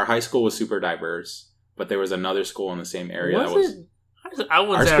 Our high school was super diverse, but there was another school in the same area I I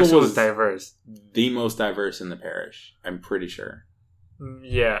wouldn't say our school was diverse. The most diverse in the parish, I'm pretty sure.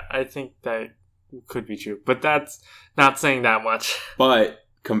 Yeah, I think that could be true. But that's not saying that much. But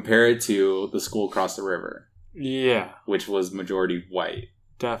compare it to the school across the river. Yeah. Which was majority white.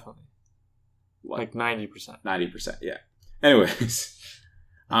 Definitely. Like 90%. 90%, yeah. Anyways.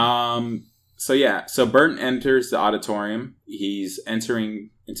 So Burton enters the auditorium. He's entering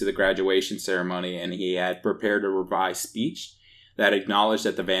into the graduation ceremony, and he had prepared a revised speech that acknowledged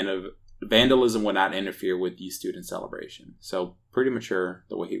that the vandalism would not interfere with the student celebration. So pretty mature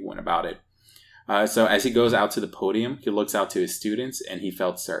the way he went about it. So as he goes out to the podium, he looks out to his students, and he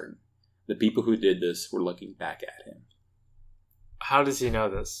felt certain. The people who did this were looking back at him. How does he know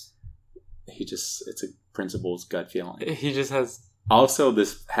this? It's a principal's gut feeling. He just has... Also,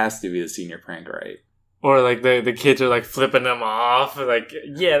 this has to be the senior prank, right? Or like the kids are like flipping them off. Like,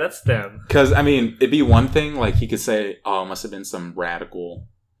 yeah, that's them. Because, I mean, it'd be one thing, like he could say, oh, it must have been some radical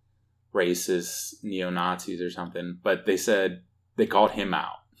racist neo-Nazis or something. But they called him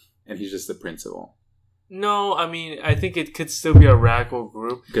out. And he's just the principal. No, I mean, I think it could still be a radical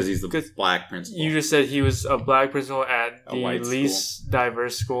group. Because he's the black principal. You just said he was a black principal at the least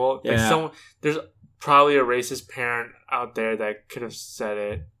diverse school. Yeah. Like there's probably a racist parent out there that could have said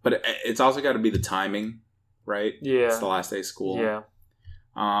it. But it's also got to be the timing, right? Yeah. It's the last day of school. Yeah.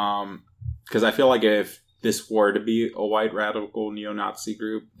 Because I feel like if this were to be a white radical neo-Nazi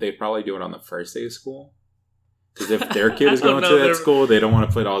group, they'd probably do it on the first day of school. Because if their kid is going to that school, they don't want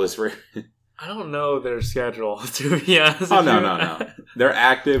to put all this... I don't know their schedule, to be honest. Oh, no. They're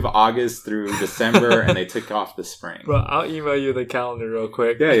active August through December, and they took off the spring. Bro, I'll email you the calendar real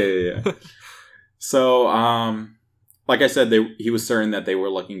quick. Yeah. So, like I said, he was certain that they were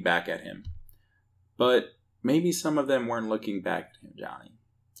looking back at him. But maybe some of them weren't looking back at him, Johnny.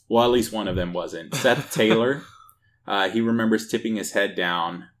 Well, at least one of them wasn't. Seth Taylor, he remembers tipping his head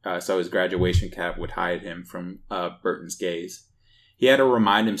down so his graduation cap would hide him from Burton's gaze. He had to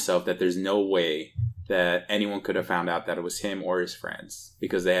remind himself that there's no way that anyone could have found out that it was him or his friends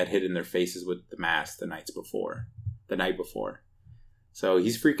because they had hidden their faces with the mask the night before. So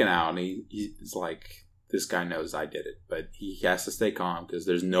he's freaking out, and he's like, this guy knows I did it. But he has to stay calm because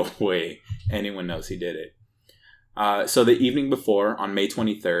there's no way anyone knows he did it. So the evening before, on May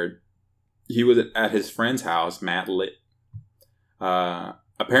 23rd, he was at his friend's house, Matt Lipp.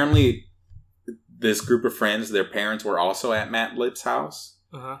 Apparently, this group of friends, their parents were also at Matt Lipp's house.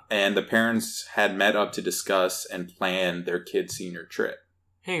 Uh-huh. And the parents had met up to discuss and plan their kid's senior trip.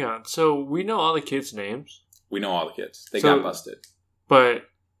 Hang on. So we know all the kids' names? We know all the kids. They got busted. But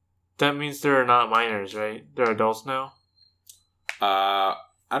that means they're not minors, right? They're adults now? I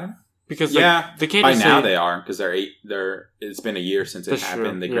don't know. Because they can't by now they are, because it's been a year since it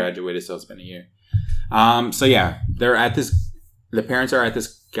happened. True. They graduated, so it's been a year. The parents are at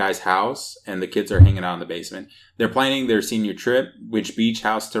this guy's house, and the kids are hanging out in the basement. They're planning their senior trip, which beach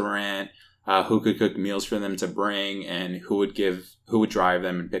house to rent, who could cook meals for them to bring, and who would drive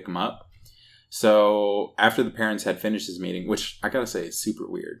them and pick them up. So after the parents had finished this meeting, which I gotta say is super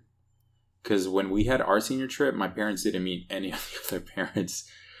weird, because when we had our senior trip, my parents didn't meet any of the other parents.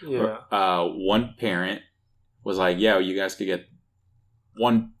 Yeah. One parent was like, "Yeah, you guys could get."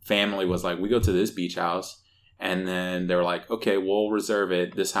 One family was like, "We go to this beach house." And then they were like, okay, we'll reserve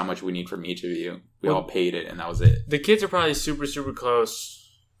it. This is how much we need from each of you. We all paid it, and that was it. The kids are probably super, super close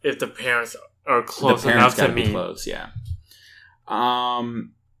if the parents are close enough to meet. Close, yeah.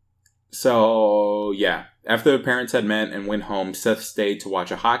 So, yeah. After the parents had met and went home, Seth stayed to watch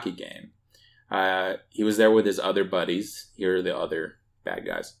a hockey game. He was there with his other buddies. Here are the other bad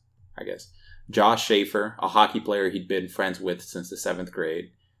guys, I guess. Josh Schaefer, a hockey player he'd been friends with since the 7th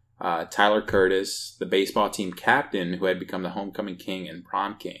grade. Tyler Curtis, the baseball team captain who had become the homecoming king and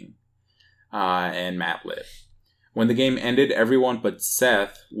prom king, and Matt Lipp. When the game ended, everyone but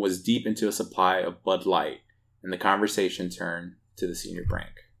Seth was deep into a supply of Bud Light, and the conversation turned to the senior prank.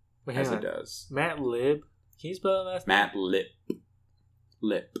 It does. Matt Lipp? Can you spell that last name? Matt Lipp.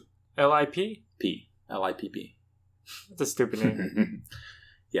 Lipp. L-I-P? P. L-I-P-P. That's a stupid name.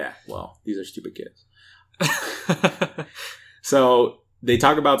 Yeah, well, these are stupid kids. So... they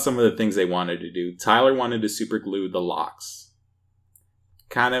talk about some of the things they wanted to do. Tyler wanted to super glue the locks.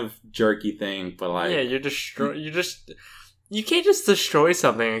 Kind of jerky thing, but like... yeah, you can't just destroy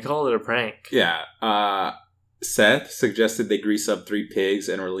something and call it a prank. Yeah. Seth suggested they grease up 3 pigs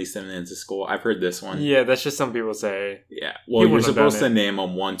and release them into school. I've heard this one. Yeah, that's just some people say. Yeah. Well, you're supposed to name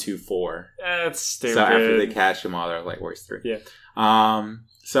them 1, 2, 4. That's stupid. So after they catch them all, they're like, where's 3? Yeah.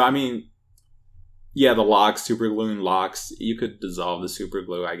 So, I mean... yeah, the locks, super gluing locks. You could dissolve the super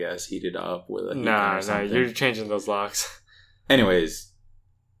glue, I guess, heat it up with a heat gun or something. You're changing those locks. Anyways,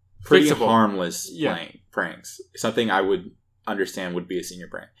 pretty Fixable. harmless pranks. Something I would understand would be a senior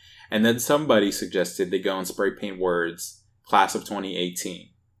prank. And then somebody suggested they go and spray paint words, class of 2018.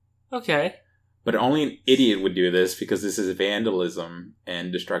 Okay. But only an idiot would do this because this is vandalism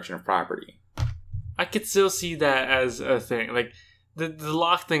and destruction of property. I could still see that as a thing. Like, the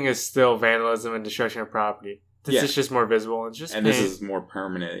lock thing is still vandalism and destruction of property. This is just more visible. It's just and paint. This is more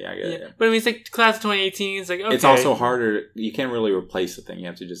permanent. Yeah, I get it. But I mean, it's like class of 2018. It's like, okay. It's also harder. You can't really replace the thing. You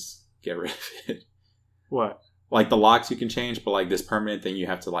have to just get rid of it. What? Like, the locks you can change, but like this permanent thing you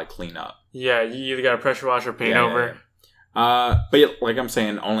have to like clean up. Yeah, you either got to pressure wash or paint over. But like I'm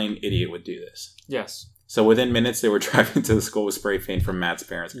saying, only an idiot would do this. Yes. So within minutes, they were driving to the school with spray paint from Matt's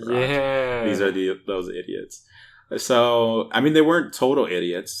parents' garage. Yeah. These are those idiots. So, I mean, they weren't total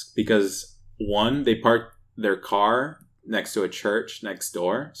idiots because, one, they parked their car next to a church next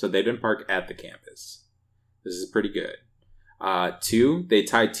door, so they didn't park at the campus. This is pretty good. Two, they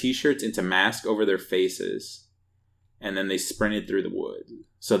tied t-shirts into masks over their faces, and then they sprinted through the woods.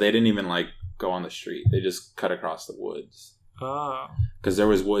 So they didn't even, like, go on the street. They just cut across the woods. Oh. Because there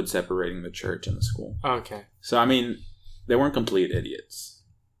was wood separating the church and the school. Okay. So, I mean, they weren't complete idiots.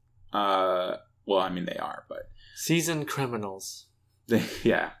 Well, I mean, they are, but... Seasoned criminals.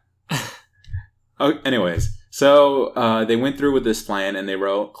 Yeah. Oh, anyways, so they went through with this plan and they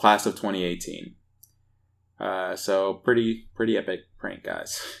wrote class of 2018. So pretty epic prank,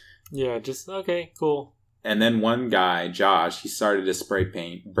 guys. Yeah, just okay, cool. And then one guy, Josh, he started to spray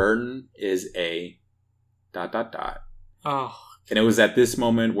paint. Burton is a ... Oh. And it was at this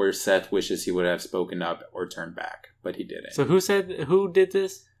moment where Seth wishes he would have spoken up or turned back, but he didn't. So who did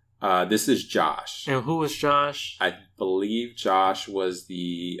this? This is Josh. And who was Josh? I believe Josh was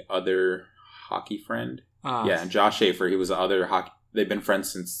the other hockey friend. Oh. Yeah, and Josh Schaefer, he was the other hockey. They've been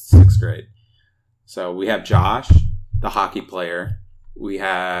friends since 6th grade. So we have Josh, the hockey player. We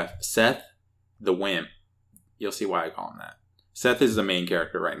have Seth, the wimp. You'll see why I call him that. Seth is the main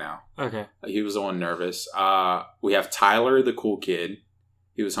character right now. Okay. He was the one nervous. We have Tyler, the cool kid.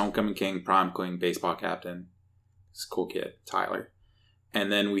 He was homecoming king, prom queen, baseball captain. He's a cool kid, Tyler.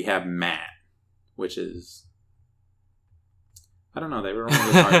 And then we have Matt, which is... I don't know. They were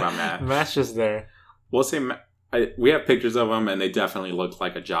only talking about Matt. Matt's just there. We'll say we have pictures of them, and they definitely look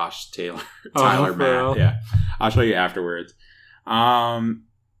like a Josh Tyler Matt. Yeah, I'll show you afterwards.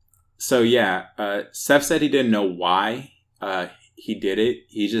 So yeah, Seth said he didn't know why he did it.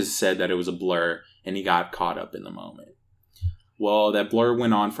 He just said that it was a blur, and he got caught up in the moment. Well, that blur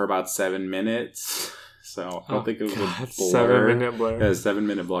went on for about 7 minutes, so I don't think it was a blur. 7-minute blur. Yeah,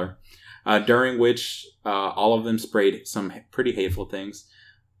 7-minute blur. During which all of them sprayed some pretty hateful things.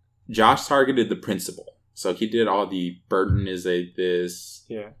 Josh targeted the principal. So he did all the Burton is this.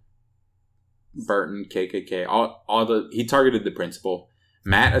 Yeah. Burton, KKK. He targeted the principal.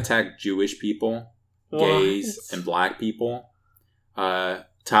 Matt attacked Jewish people, gays, and black people.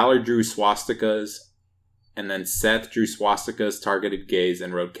 Tyler drew swastikas. And then Seth drew swastikas, targeted gays,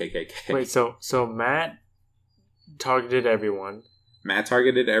 and wrote KKK. Wait, so Matt targeted everyone. Matt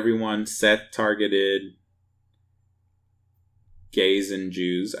targeted everyone. Seth targeted gays and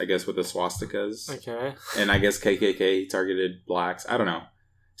Jews, I guess, with the swastikas. Okay. And I guess KKK targeted blacks. I don't know.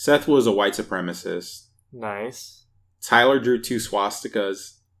 Seth was a white supremacist. Nice. Tyler drew 2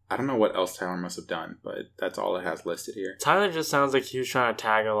 swastikas. I don't know what else Tyler must have done, but that's all it has listed here. Tyler just sounds like he was trying to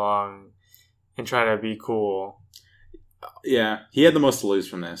tag along and trying to be cool. Yeah, he had the most to lose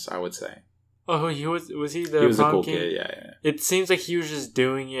from this, I would say. Oh, he was he the He was a cool king? kid, yeah. It seems like he was just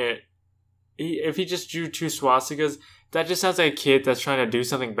doing it. If he just drew 2 swastikas, that just sounds like a kid that's trying to do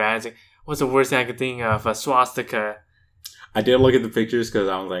something bad. It's like, what's the worst thing I could think of? A swastika. I did look at the pictures because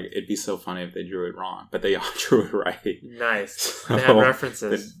I was like, it'd be so funny if they drew it wrong. But they all drew it right. Nice. So, they have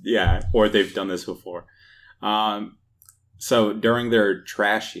references. Yeah, or they've done this before. So during their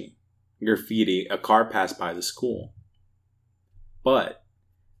trashy graffiti, a car passed by the school. But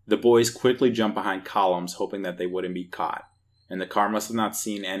the boys quickly jumped behind columns, hoping that they wouldn't be caught. And the car must have not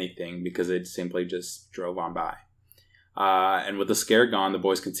seen anything because it simply just drove on by. And with the scare gone, the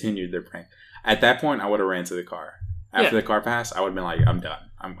boys continued their prank. At that point, I would have ran to the car. After the car passed, I would have been like, I'm done.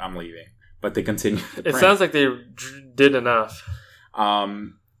 I'm leaving. But they continued the prank. It sounds like they did enough.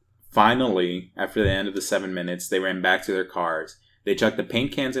 Finally, after the end of the 7 minutes, they ran back to their cars. They chucked the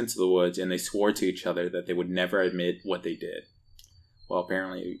paint cans into the woods, and they swore to each other that they would never admit what they did. Well,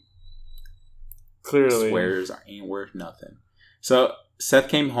 apparently, clearly, swears ain't worth nothing. So Seth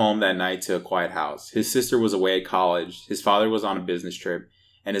came home that night to a quiet house. His sister was away at college. His father was on a business trip,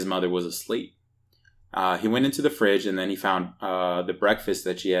 and his mother was asleep. He went into the fridge, and then he found the breakfast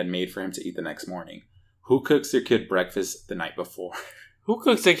that she had made for him to eat the next morning. Who cooks their kid breakfast the night before? Who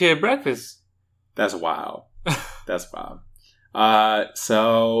cooks their kid breakfast? That's wild. That's wild.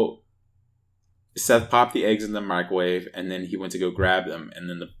 So Seth popped the eggs in the microwave, and then he went to go grab them, and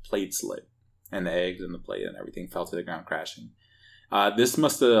then the plate slid, and the eggs and the plate and everything fell to the ground crashing. This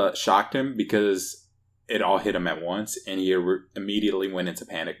must have shocked him because it all hit him at once, and he immediately went into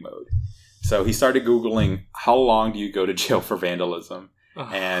panic mode. So he started Googling, how long do you go to jail for vandalism?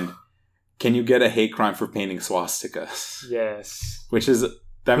 And can you get a hate crime for painting swastikas? Yes.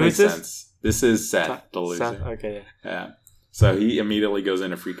 That makes sense. This is Seth, the loser. Seth? Okay. Yeah. So he immediately goes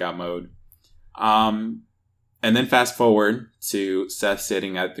into freak out mode. And then fast forward to Seth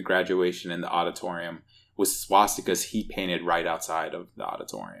sitting at the graduation in the auditorium with swastikas he painted right outside of the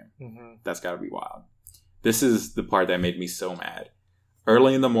auditorium. Mm-hmm. That's got to be wild. This is the part that made me so mad.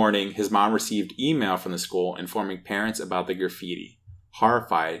 Early in the morning, his mom received email from the school informing parents about the graffiti.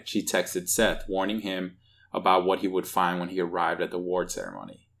 Horrified, she texted Seth, warning him about what he would find when he arrived at the award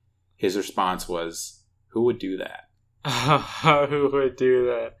ceremony. His response was, "Who would do that?" Who would do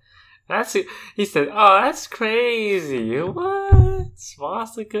that? He said, "Oh, that's crazy. What?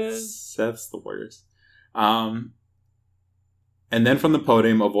 Swastikas?" Seth's the worst. And then from the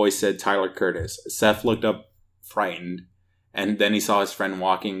podium, a voice said, "Tyler Curtis." Seth looked up, frightened, and then he saw his friend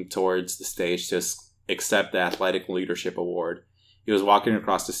walking towards the stage to accept the Athletic Leadership Award. He was walking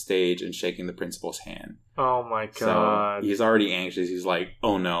across the stage and shaking the principal's hand. Oh my god. So he's already anxious. He's like,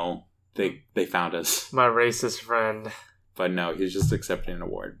 oh no, they found us. My racist friend. But no, he's just accepting an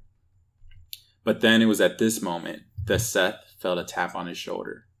award. But then it was at this moment that Seth felt a tap on his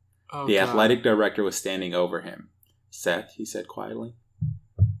shoulder. The athletic director was standing over him. "Seth," he said quietly,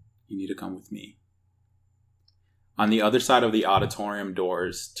 "you need to come with me." On the other side of the auditorium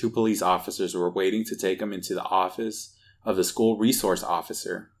doors, 2 police officers were waiting to take him into the office of the school resource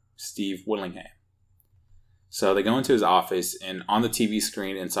officer, Steve Willingham. So they go into his office, and on the TV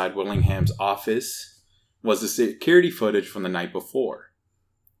screen inside Willingham's office was the security footage from the night before.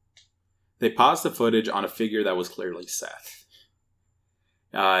 They paused the footage on a figure that was clearly Seth.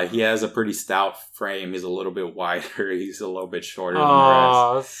 He has a pretty stout frame. He's a little bit wider. He's a little bit shorter than the rest.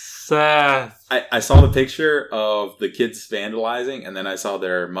 Oh, Seth. I saw the picture of the kids vandalizing, and then I saw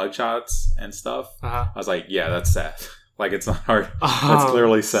their mugshots and stuff. I was like, yeah, that's Seth. Like, it's not hard. That's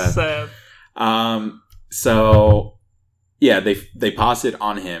clearly Seth. So, yeah, they paused it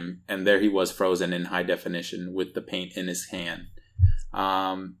on him, and there he was frozen in high definition with the paint in his hand.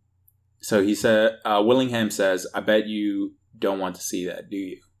 So he said, Willingham says, "I bet you don't want to see that, do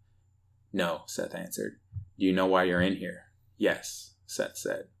you?" "No," Seth answered. "Do you know why you're in here?" "Yes," Seth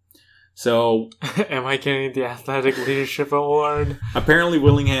said. So, am I getting the Athletic Leadership Award? Apparently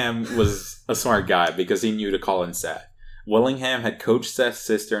Willingham was a smart guy because he knew to call in Seth. Willingham had coached Seth's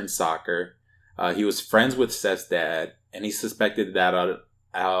sister in soccer. He was friends with Seth's dad, and he suspected that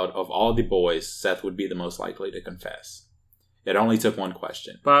out of all the boys, Seth would be the most likely to confess. It only took one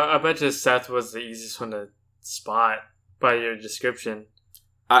question. But I bet you Seth was the easiest one to spot by your description.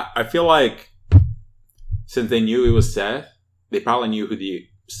 I feel like since they knew it was Seth, they probably knew who the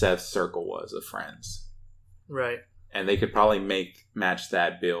Seth's circle was of friends. Right. And they could probably match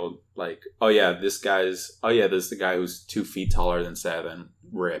that build. Like, this is the guy who's 2 feet taller than Seth and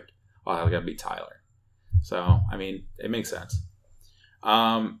ripped. Oh, that gotta be Tyler. So, I mean, it makes sense.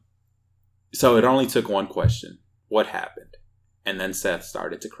 So it only took one question. What happened? And then Seth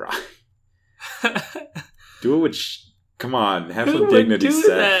started to cry. Do it with... Come on, have some dignity,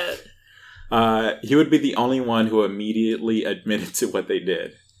 Seth. He would be the only one who immediately admitted to what they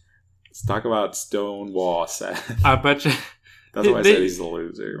did. Let's talk about Stonewall Seth. I bet you... That's why I said he's the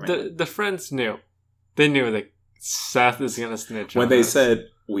loser, man. The friends knew. They knew that Seth is going to snitch when on they us. said,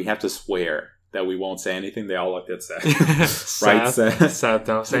 we have to swear that we won't say anything, they all looked at Seth. Right, Seth? Seth,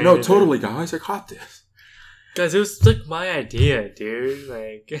 don't say anything. anything. No, totally, guys. I caught this. Guys, it was like my idea, dude.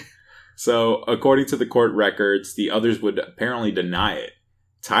 Like... So, according to the court records, the others would apparently deny it.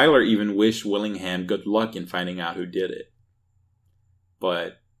 Tyler even wished Willingham good luck in finding out who did it.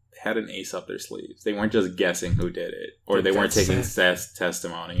 But had an ace up their sleeves. They weren't just guessing who did it. Or they weren't taking Seth's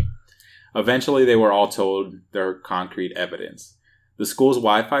testimony. Eventually, they were all told their concrete evidence. The school's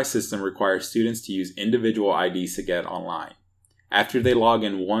Wi-Fi system requires students to use individual IDs to get online. After they log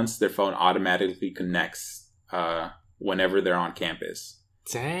in once, their phone automatically connects whenever they're on campus.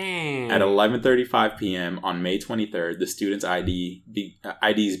 Dang. At 11:35 p.m. on May 23rd, the students'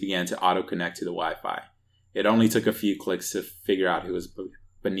 IDs began to auto-connect to the Wi-Fi. It only took a few clicks to figure out who was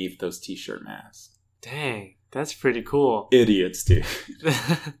beneath those t-shirt masks. Dang, that's pretty cool. Idiots, dude.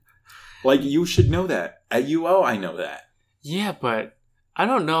 Like, you should know that. At UO, I know that. Yeah, but I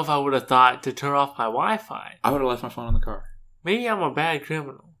don't know if I would have thought to turn off my Wi-Fi. I would have left my phone in the car. Maybe I'm a bad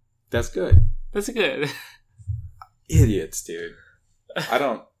criminal. That's good. That's good. Idiots, dude. I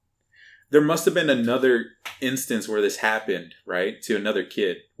don't... There must have been another instance where this happened, right? To another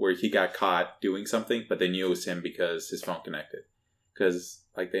kid where he got caught doing something, but they knew it was him because his phone connected. Because,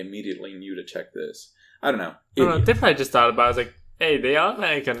 like, they immediately knew to check this. I don't know. They probably just thought about it. It's like, hey, they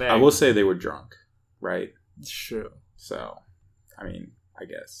automatically connect. I will say they were drunk, right? It's true. So, I mean, I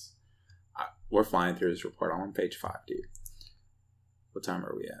guess. We're flying through this report. I'm on page 5, dude. What time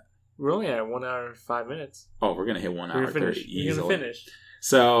are we at? We're only at 1 hour and 5 minutes. Oh, we're going to hit 1 hour 30 easily. We're going to finish.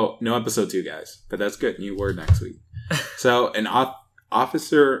 So, no episode 2, guys. But that's good. New word next week. So, an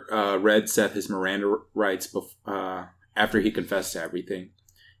officer read Seth his Miranda rights after he confessed to everything.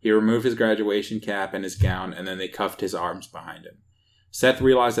 He removed his graduation cap and his gown, and then they cuffed his arms behind him. Seth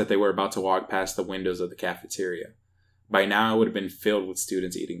realized that they were about to walk past the windows of the cafeteria. By now, it would have been filled with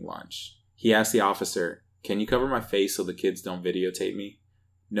students eating lunch. He asked the officer, "Can you cover my face so the kids don't videotape me?"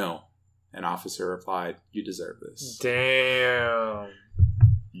 "No." An officer replied, "You deserve this." Damn.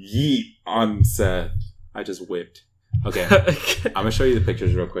 Yeet on Seth. I just whipped. Okay. I'm going to show you the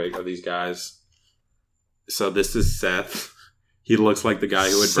pictures real quick of these guys. So this is Seth. He looks like the guy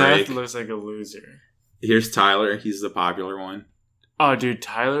who would break. Seth looks like a loser. Here's Tyler. He's the popular one. Oh, dude,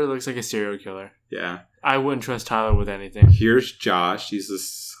 Tyler looks like a serial killer. Yeah. I wouldn't trust Tyler with anything. Here's Josh. He's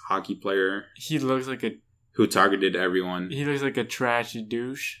this hockey player. He looks like who targeted everyone. He looks like a trashy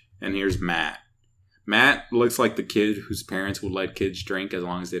douche. And here's Matt. Matt looks like the kid whose parents would let kids drink as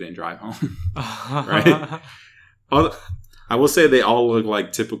long as they didn't drive home. Right? I will say they all look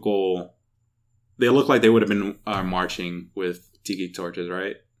like typical... They look like they would have been marching with tiki torches,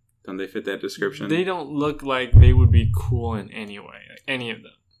 right? Don't they fit that description? They don't look like they would be cool in any way. Like any of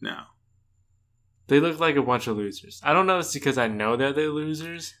them. No. They look like a bunch of losers. I don't know if it's because I know that they're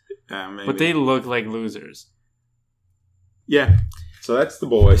losers. Maybe. But they look like losers. Yeah. So that's the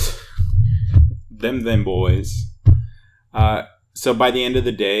boys. Them boys. So by the end of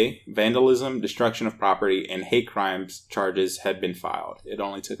the day, vandalism, destruction of property, and hate crimes charges had been filed. It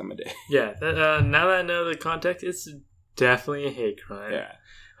only took them a day. Yeah. Now that I know the context, it's definitely a hate crime.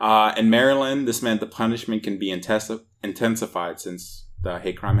 Yeah. In Maryland, this meant the punishment can be intensified since the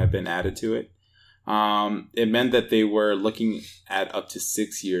hate crime had been added to it. It meant that they were looking at up to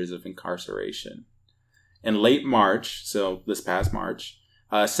 6 years of incarceration. In late March, so this past March,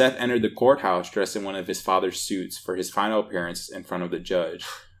 Seth entered the courthouse dressed in one of his father's suits for his final appearance in front of the judge,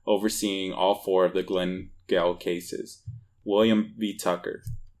 overseeing all 4 of the Glenn Gale cases. William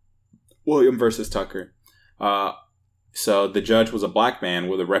versus Tucker. So the judge was a black man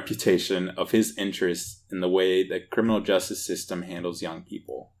with a reputation of his interest in the way the criminal justice system handles young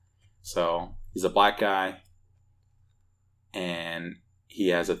people. So he's a black guy, and he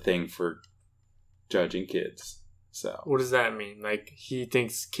has a thing for judging kids. So what does that mean? Like, he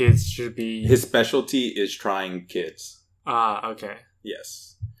thinks kids should be... His specialty is trying kids. Okay.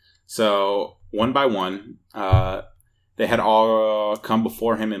 Yes. So, one by one, they had all come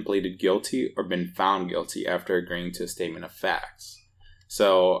before him and pleaded guilty or been found guilty after agreeing to a statement of facts.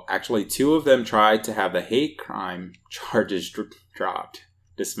 So, actually, 2 of them tried to have the hate crime charges dropped.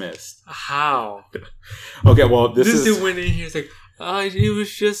 Dismissed. How? Okay, well, this dude went in here, it's like, it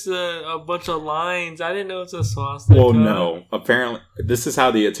was just a bunch of lines. I didn't know it was a swastika. Well, no. Apparently, this is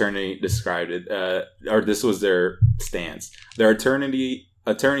how the attorney described it, or this was their stance. Their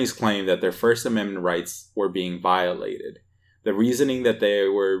attorneys claimed that their First Amendment rights were being violated. The reasoning that they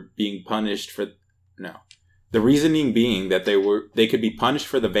were being punished for... No. The reasoning being that they could be punished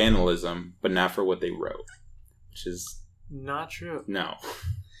for the vandalism, but not for what they wrote. Which is... Not true. No.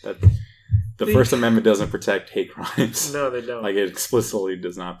 The First Amendment doesn't protect hate crimes. No, they don't. Like, it explicitly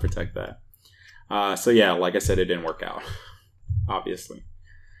does not protect that. So, yeah, like I said, it didn't work out. Obviously.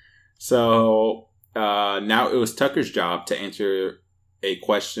 So, now it was Tucker's job to answer a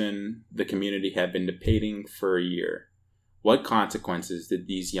question the community had been debating for a year. What consequences did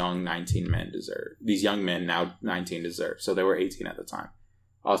these young 19 men deserve? These young men, now 19, deserve. So, they were 18 at the time.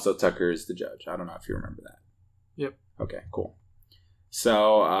 Also, Tucker is the judge. I don't know if you remember that. Yep. Okay, cool.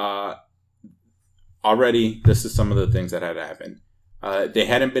 So, already, this is some of the things that had happened. They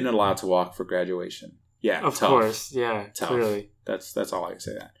hadn't been allowed to walk for graduation. Yeah, of course. Yeah, tough. Clearly. That's all I can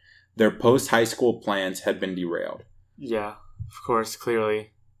say that. Their post-high school plans had been derailed. Yeah, of course,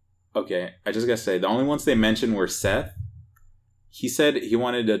 clearly. Okay, I just gotta say, the only ones they mentioned were Seth. He said he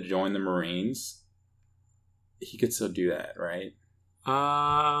wanted to join the Marines. He could still do that, right?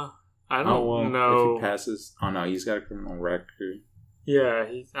 I don't know. If he passes... Oh, no, he's got a criminal record. Yeah,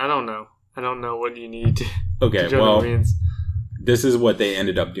 I don't know. I don't know what you need to, okay, to join the Marines. this is what they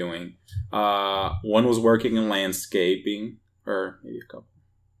ended up doing. One was working in landscaping, or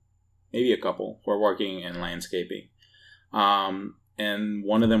maybe a couple were working in landscaping. And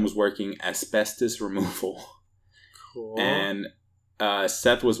one of them was working asbestos removal. Cool. And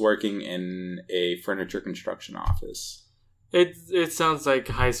Seth was working in a furniture construction office. It sounds like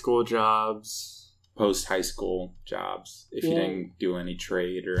high school jobs. Post-high school jobs, if you didn't do any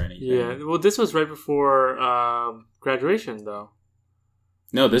trade or anything. Yeah, well, this was right before graduation, though.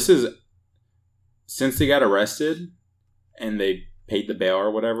 No, this is... Since they got arrested, and they paid the bail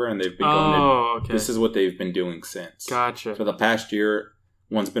or whatever, and they've been going okay. This is what they've been doing since. Gotcha. For the past year,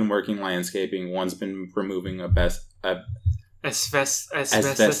 one's been working landscaping, one's been removing asbestos,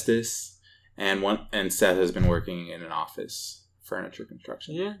 and Seth has been working in an office, furniture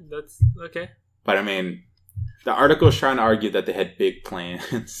construction. Yeah, that's okay. But I mean, the article is trying to argue that they had big plans,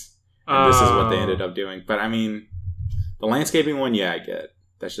 and this is what they ended up doing. But I mean, the landscaping one, yeah, I get.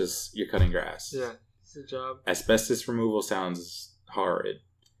 That's just, you're cutting grass. Yeah, it's a job. Asbestos removal sounds horrid,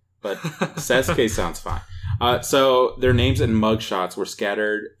 but Seth's case sounds fine. So their names and mugshots were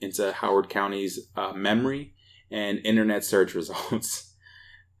scattered into Howard County's memory and internet search results.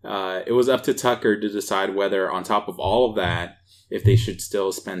 It was up to Tucker to decide whether, on top of all of that, if they should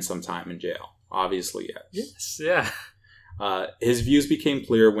still spend some time in jail. Obviously, yes. Yes, yeah. His views became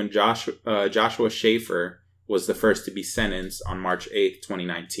clear when Joshua Schaefer was the first to be sentenced on March 8th,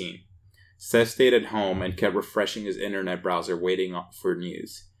 2019. Seth stayed at home and kept refreshing his internet browser waiting for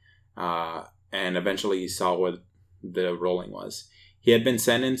news. And eventually he saw what the ruling was. He had been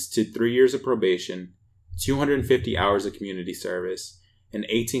sentenced to 3 years of probation, 250 hours of community service, and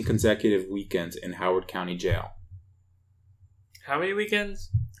 18 consecutive weekends in Howard County Jail. How many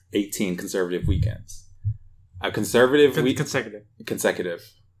weekends? 18 conservative weekends. A conservative week... Consecutive.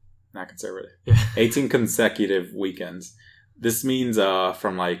 Not conservative. Yeah. 18 consecutive weekends. This means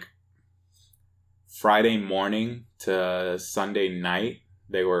from like Friday morning to Sunday night,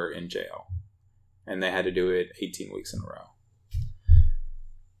 they were in jail. And they had to do it 18 weeks in a row.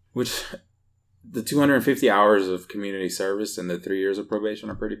 Which, the 250 hours of community service and the 3 years of probation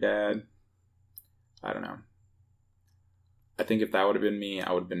are pretty bad. I don't know. I think if that would have been me,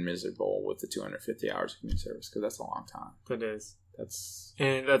 I would have been miserable with the 250 hours of community service, because that's a long time. That is. That's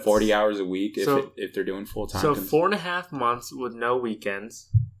 40 40 hours a week if they're doing full time. So 4.5 months with no weekends.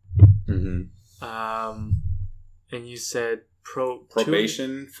 Mm-hmm. And you said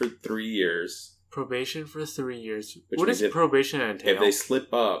probation for 3 years. Probation for 3 years. What does probation entail? If they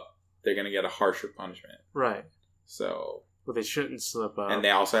slip up, they're going to get a harsher punishment. Right. So. Well, they shouldn't slip up. And they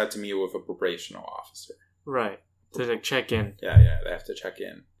also have to meet with a probational officer. Right. To like check in. Yeah, they have to check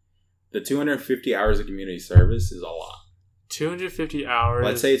in. The 250 hours of community service is a lot. 250 hours.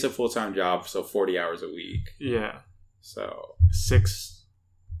 Let's say it's a full-time job, so 40 hours a week. Yeah. So a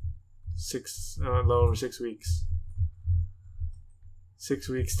little over 6 weeks. 6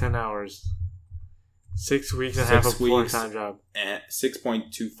 weeks, 10 hours. 6 weeks and have a full-time job. And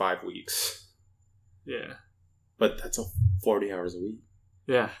 6.25 weeks. Yeah. But that's 40 hours a week.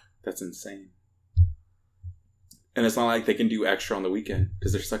 Yeah. That's insane. And it's not like they can do extra on the weekend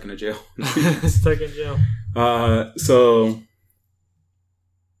because they're stuck in a jail. Stuck in jail. I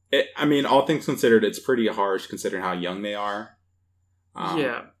mean, all things considered, it's pretty harsh considering how young they are.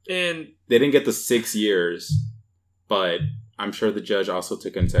 Yeah. And they didn't get the 6 years, but I'm sure the judge also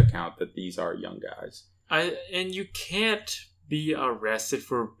took into account that these are young guys. And you can't be arrested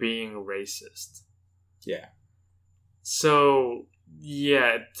for being racist. Yeah. So,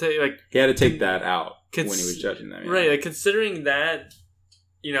 yeah. Like, he had to take that out when he was judging them. Yeah. Right. Like, considering that,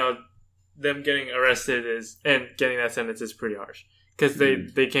 them getting arrested and getting that sentence is pretty harsh. Because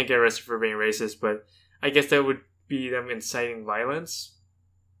they can't get arrested for being racist, but I guess that would be them inciting violence,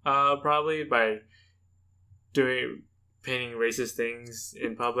 probably, by painting racist things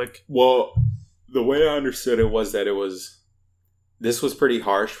in public. Well, the way I understood it was that this was pretty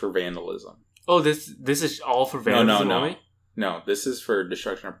harsh for vandalism. Oh, this is all for vandalism only? No, this is for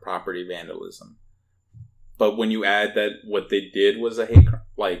destruction of property vandalism. But when you add that what they did was a hate crime,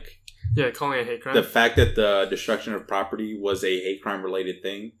 calling it a hate crime. The fact that the destruction of property was a hate crime related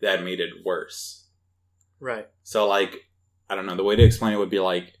thing, that made it worse. Right. So, I don't know, the way to explain it would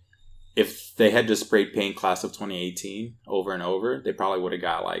be if they had just sprayed paint class of 2018 over and over, they probably would have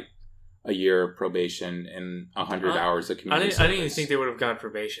got a year of probation and 100 hours of community service. I didn't even think they would have gotten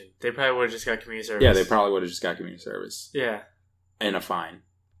probation. They probably would have just got community service. Yeah, they probably would have just got community service. Yeah. And a fine.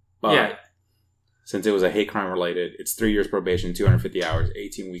 But since it was a hate crime related, it's 3 years probation, 250 hours,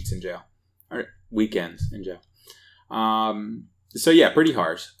 18 weeks in jail. Or weekends in jail. So yeah, pretty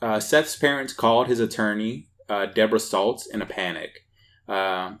harsh. Seth's parents called his attorney Deborah Stoltz in a panic.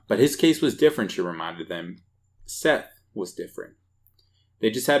 But his case was different, she reminded them. Seth was different. They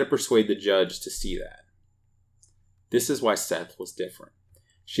just had to persuade the judge to see that. This is why Seth was different.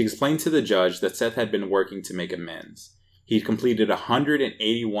 She explained to the judge that Seth had been working to make amends. He'd completed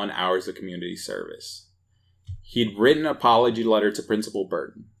 181 hours of community service. He'd written an apology letter to Principal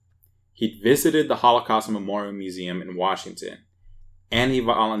Burton. He'd visited the Holocaust Memorial Museum in Washington. And he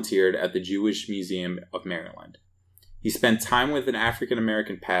volunteered at the Jewish Museum of Maryland. He spent time with an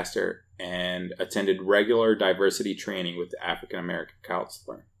African-American pastor and attended regular diversity training with the African-American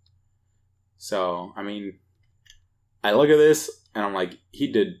counselor. So, I mean, I look at this and I'm like,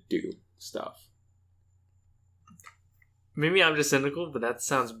 he did do stuff. Maybe I'm just cynical, but that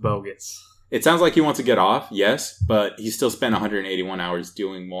sounds bogus. It sounds like he wants to get off, yes, but he still spent 181 hours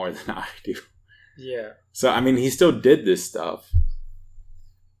doing more than I do. Yeah. So, I mean, he still did this stuff.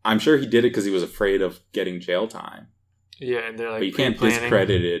 I'm sure he did it because he was afraid of getting jail time. Yeah, and they're like, but you can't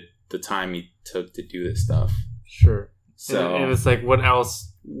discredit it, the time he took to do this stuff. Sure. So, and it's like, what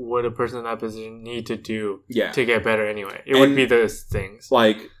else would a person in that position need to do to get better anyway? It would be those things.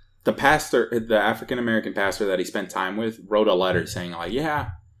 Like, the pastor, the African-American pastor that he spent time with, wrote a letter saying, like,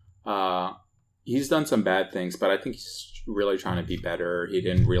 he's done some bad things, but I think he's really trying to be better. He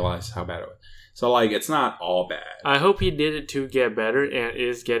didn't realize how bad it was. So, like, it's not all bad. I hope he did it to get better and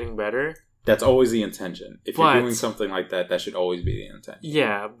is getting better. That's always the intention. If you're doing something like that, that should always be the intention.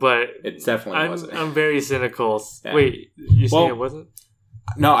 Yeah, but it definitely wasn't. I'm very cynical. Yeah. Wait, you saying it wasn't?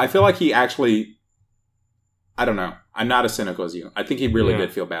 No, I feel like he actually... I don't know. I'm not as cynical as you. I think he really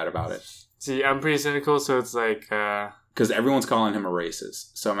did feel bad about it. See, I'm pretty cynical, so it's like... Because everyone's calling him a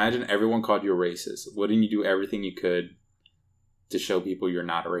racist. So imagine everyone called you a racist. Wouldn't you do everything you could to show people you're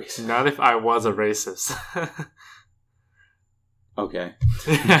not a racist? Not if I was a racist. Okay.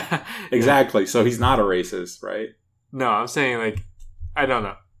 Exactly. So he's not a racist, right? No, I'm saying, like, I don't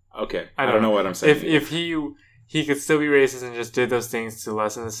know. Okay. I don't know what I'm saying. If he could still be racist and just did those things to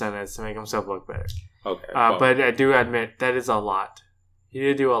lessen the sentence to make himself look better. Okay. But I do admit that is a lot. He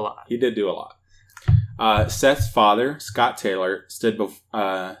did do a lot. He did do a lot. Seth's father, Scott Taylor, stood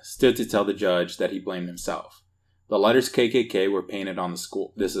to tell the judge that he blamed himself. The letters KKK were painted on the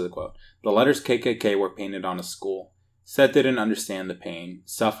school. This is a quote. The letters KKK were painted on a school. Seth didn't understand the pain,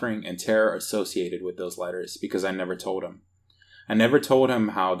 suffering, and terror associated with those letters because I never told him. I never told him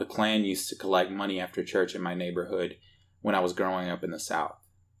how the Klan used to collect money after church in my neighborhood when I was growing up in the South.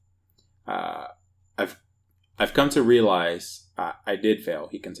 I've come to realize I did fail,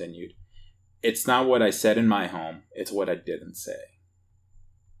 he continued. It's not what I said in my home, it's what I didn't say.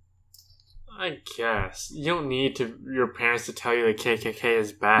 I guess. You don't need your parents to tell you the KKK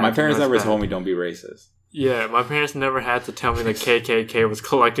is bad. My parents never told me don't be racist. Yeah, my parents never had to tell me the KKK was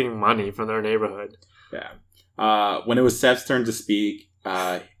collecting money from their neighborhood. Yeah. When it was Seth's turn to speak,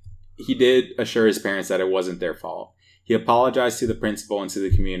 he did assure his parents that it wasn't their fault. He apologized to the principal and to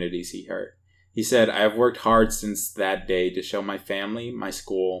the communities he hurt. He said, I have worked hard since that day to show my family, my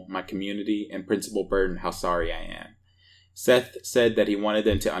school, my community, and Principal Burton how sorry I am. Seth said that he wanted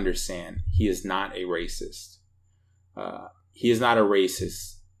them to understand he is not a racist. He is not a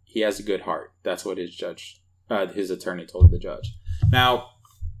racist. He has a good heart. That's what his attorney told the judge. Now,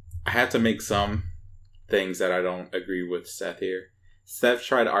 I have to make some things that I don't agree with Seth here. Seth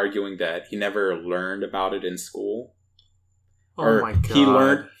tried arguing that he never learned about it in school. Oh my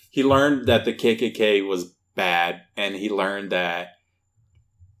God. He learned that the KKK was bad, and he learned that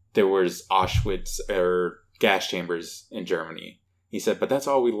there was Auschwitz or gas chambers in Germany. He said, but that's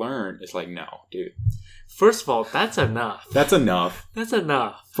all we learned. It's like, no, dude. First of all, that's enough. That's enough. That's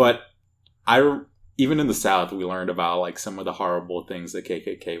enough. But even in the South, we learned about like some of the horrible things the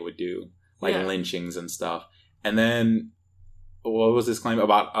KKK would do, like lynchings and stuff. And then, what was his claim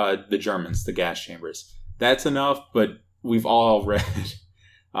about the Germans, the gas chambers? That's enough, but we've all read,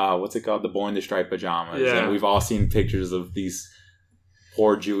 what's it called? The Boy in the Striped Pajamas. Yeah. And we've all seen pictures of these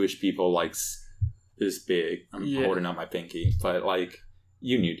poor Jewish people like this big. I'm holding out my pinky. But like,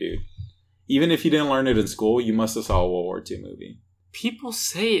 you knew, dude. Even if you didn't learn it in school, you must have saw a World War II movie. People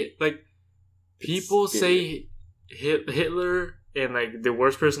say it. Like, people say Hitler and, like, the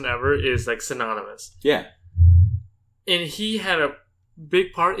worst person ever is, like, synonymous. Yeah. And he had a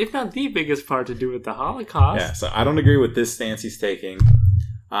big part, if not the biggest part, to do with the Holocaust. Yeah, so I don't agree with this stance he's taking.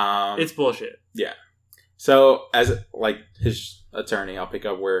 It's bullshit. Yeah. So, as, like, his attorney, I'll pick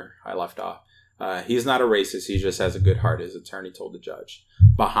up where I left off. He's not a racist. He just has a good heart, his attorney told the judge.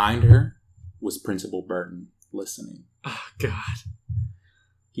 Behind her was Principal Burton listening. Oh, God.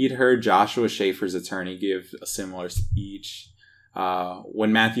 He'd heard Joshua Schaefer's attorney give a similar speech.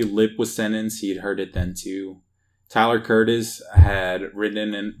 When Matthew Lipp was sentenced, he'd heard it then too. Tyler Curtis had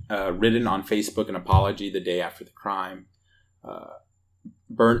written on Facebook an apology the day after the crime.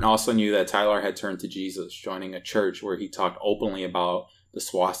 Burton also knew that Tyler had turned to Jesus, joining a church where he talked openly about the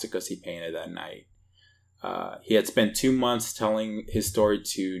swastikas he painted that night. He had spent 2 months telling his story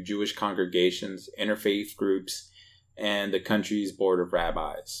to Jewish congregations, interfaith groups, and the country's board of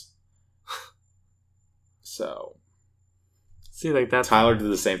rabbis. So, see, like that. Tyler did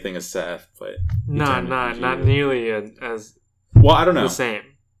the same thing as Seth, but not nearly as. Well, I don't know. The same.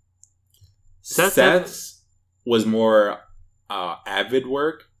 Seth's was more avid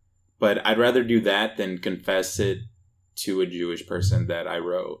work, but I'd rather do that than confess it to a Jewish person that I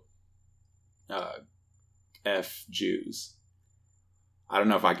wrote. F Jews. I don't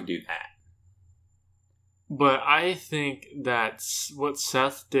know if I could do that. But I think that what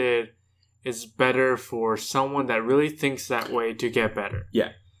Seth did is better for someone that really thinks that way to get better.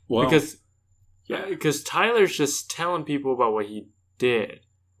 Yeah. Well, because Tyler's just telling people about what he did.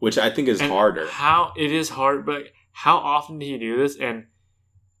 Which I think is harder. It is hard, but how often did he do this? And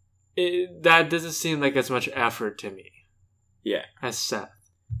that doesn't seem like as much effort to me. Yeah. As Seth.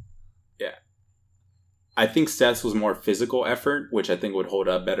 Yeah. I think Seth's was more physical effort, which I think would hold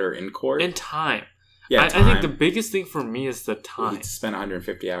up better in court. And time. Yeah, I think the biggest thing for me is the time. He spent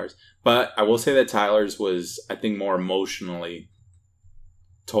 150 hours. But I will say that Tyler's was, I think, more emotionally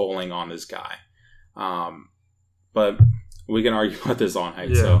tolling on this guy. But we can argue about this all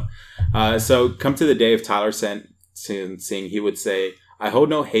night. Yeah. So come to the day of Tyler's sentencing, he would say, "I hold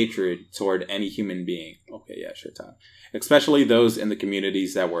no hatred toward any human being." Okay, yeah, sure, Tyler. Especially those in the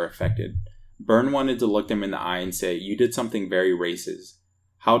communities that were affected. Byrne wanted to look them in the eye and say, "You did something very racist.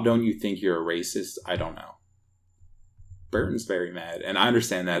 How don't you think you're a racist? I don't know." Burton's very mad, and I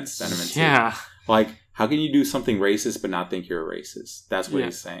understand that sentiment too. Yeah. Like, how can you do something racist but not think you're a racist? That's what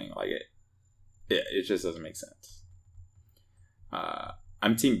he's saying. Like, it just doesn't make sense.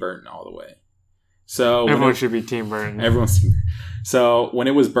 I'm Team Burton all the way. So everyone should be Team Burton. Everyone's Team Burton. So when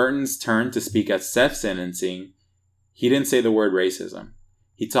it was Burton's turn to speak at Seth's sentencing, he didn't say the word racism.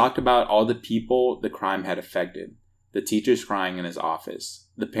 He talked about all the people the crime had affected. The teachers crying in his office,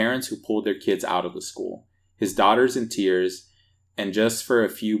 the parents who pulled their kids out of the school, his daughters in tears, and just for a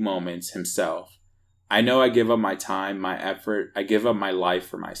few moments, himself. "I know I give up my time, my effort, I give up my life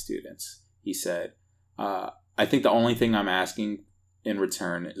for my students," he said. "I think the only thing I'm asking in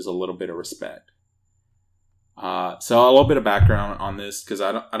return is a little bit of respect." So a little bit of background on this, because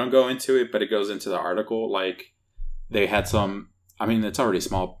I don't go into it, but it goes into the article. Like, they had it's already a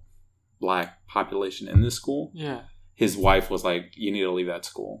small black population in this school. Yeah. His wife was like, "You need to leave that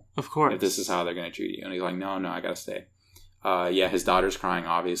school. Of course. If this is how they're going to treat you." And he's like, no, I got to stay. His daughter's crying,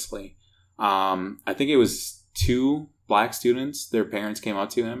 obviously. I think it was 2 black students. Their parents came up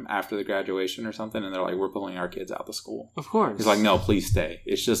to him after the graduation or something, and they're like, "We're pulling our kids out of the school." Of course. He's like, "No, please stay.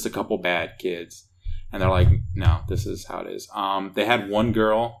 It's just a couple bad kids." And they're like, "No, this is how it is." They had one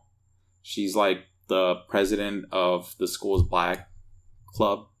girl. She's like the president of the school's black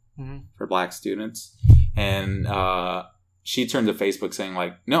club for black students. And she turned to Facebook saying,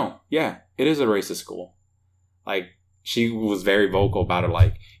 like, "No, yeah, it is a racist school." Like, she was very vocal about it.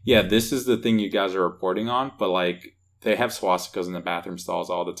 Like, "Yeah, this is the thing you guys are reporting on, but like, they have swastikas in the bathroom stalls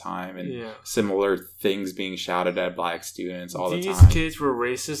all the time, and similar things being shouted at black students all the time." These kids were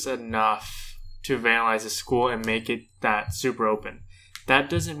racist enough to vandalize the school and make it that super open. That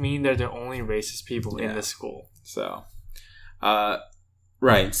doesn't mean they're the only racist people in the school. So,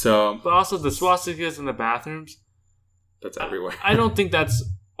 right, so... But also, the swastikas in the bathrooms... That's everywhere. I don't think that's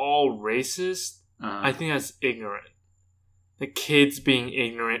all racist. I think that's ignorant. The kids being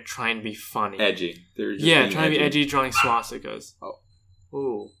ignorant, trying to be funny. Edgy. Trying to be edgy, drawing swastikas. Oh.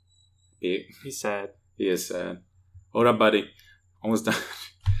 Ooh. He's sad. He is sad. Hold up, buddy. Almost done.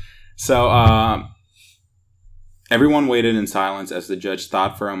 So, everyone waited in silence as the judge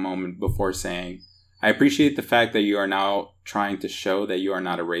thought for a moment before saying, "I appreciate the fact that you are now trying to show that you are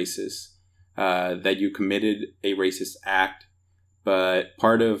not a racist, that you committed a racist act, but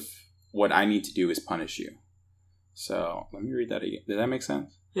part of what I need to do is punish you." So, let me read that again. Did that make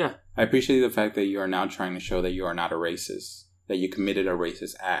sense? Yeah. "I appreciate the fact that you are now trying to show that you are not a racist, that you committed a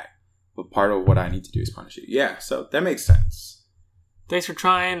racist act, but part of what I need to do is punish you." Yeah, so that makes sense. Thanks for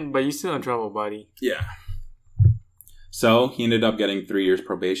trying, but you're still in trouble, buddy. Yeah. So, he ended up getting 3 years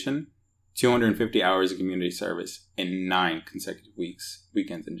probation, 250 hours of community service, and 9 consecutive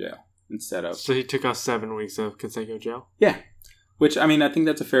weekends in jail instead of... So he took out 7 weeks of consecutive jail? Yeah. Which, I mean, I think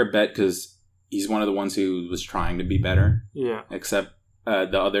that's a fair bet because he's one of the ones who was trying to be better. Yeah. Except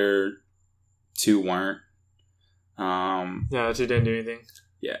the other 2 weren't. Yeah, she didn't do anything.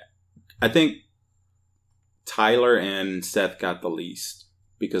 Yeah. I think Tyler and Seth got the least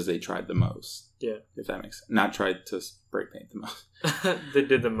because they tried the most. Yeah. If that makes sense. Not tried to spray paint the most. They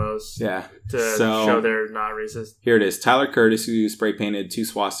did the most. Yeah. To show they're not racist. Here it is. Tyler Curtis, who spray painted 2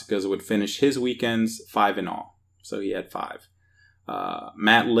 swastikas, would finish his weekends 5 in all. So he had 5.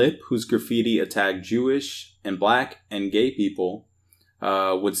 Matt Lip, whose graffiti attacked Jewish and black and gay people,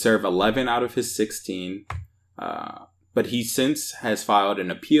 would serve 11 out of his 16. But he since has filed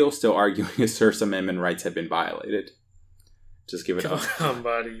an appeal, still arguing his First Amendment rights have been violated. Just give it up. Come on,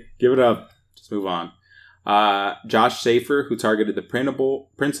 buddy. Give it up. Just move on. Josh Safer, who targeted the principal,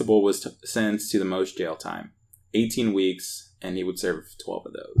 was sentenced to the most jail time. 18 weeks, and he would serve 12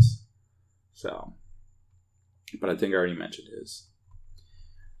 of those. So, but I think I already mentioned his.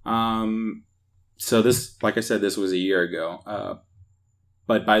 So this, like I said, this was a year ago.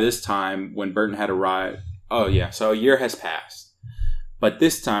 But by this time, when Burton had arrived... Oh, yeah. So a year has passed. But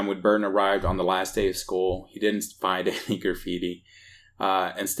this time, when Burton arrived on the last day of school, he didn't find any graffiti.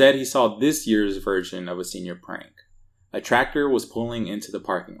 Instead, he saw this year's version of a senior prank. A tractor was pulling into the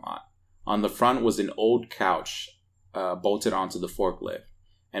parking lot. On the front was an old couch bolted onto the forklift,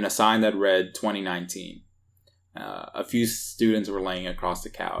 and a sign that read 2019. A few students were laying across the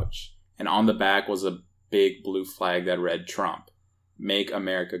couch, and on the back was a big blue flag that read Trump, Make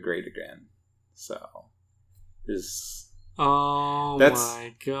America Great Again. So,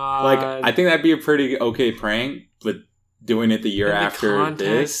 my God. Like, I think that'd be a pretty okay prank, but doing it the year after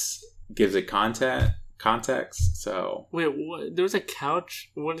this gives it context. So wait, what? There was a couch.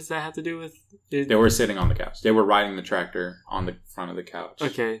 What does that have to do with it? They were sitting on the couch. They were riding the tractor on the front of the couch.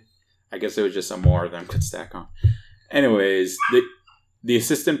 Okay. I guess it was just some more of them could stack on. Anyways, the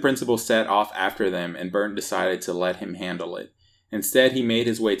assistant principal set off after them, and Burton decided to let him handle it. Instead, he made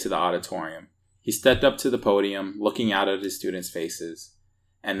his way to the auditorium. He stepped up to the podium, looking out at his students' faces,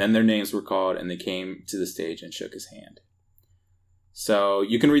 and then their names were called, and they came to the stage and shook his hand. So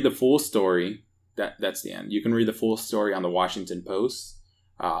you can read the full story. That's the end. You can read the full story on the Washington Post.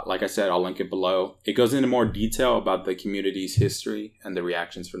 Like I said, I'll link it below. It goes into more detail about the community's history and the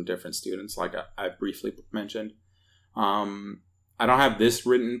reactions from different students, like I briefly mentioned. I don't have this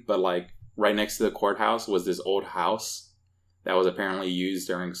written, but like right next to the courthouse was this old house that was apparently used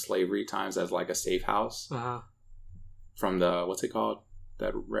during slavery times as like a safe house. From the, what's it called?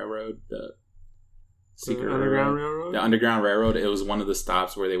 That railroad? The secret Underground Railroad? The Underground Railroad. It was one of the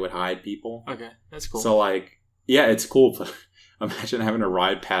stops where they would hide people. Okay, that's cool. So like, yeah, it's cool, but imagine having to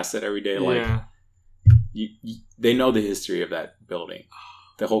ride past it every day. Like, they know the history of that building.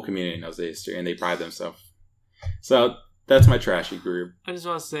 The whole community knows the history, and they pride themselves. So that's my trashy group. I just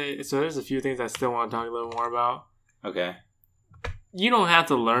want to say, so there's a few things I still want to talk a little more about. Okay. You don't have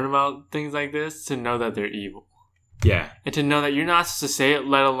to learn about things like this to know that they're evil. Yeah. And to know that you're not supposed to say it,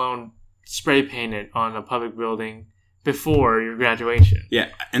 let alone spray paint it on a public building before your graduation. Yeah,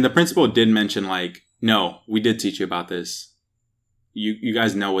 and the principal did mention, like, no, we did teach you about this. You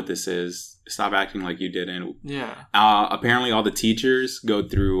guys know what this is. Stop acting like you didn't. Yeah. Apparently all the teachers go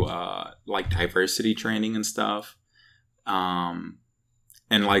through, like, diversity training and stuff.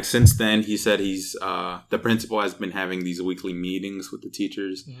 And, like, since then, he said the principal has been having these weekly meetings with the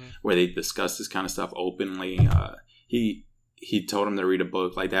teachers where they discuss this kind of stuff openly. He told them to read a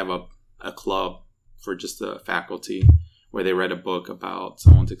book. Like, they have a club for just the faculty where they read a book about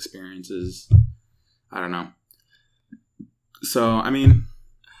someone's experiences. I don't know. So, I mean,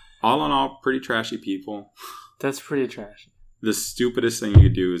 all in all, pretty trashy people. That's pretty trashy. The stupidest thing you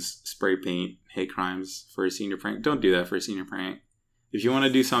could do is spray paint hate crimes for a senior prank. Don't do that for a senior prank. If you want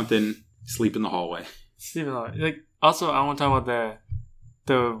to do something, sleep in the hallway. Sleep in the hallway. Like, also, I want to talk about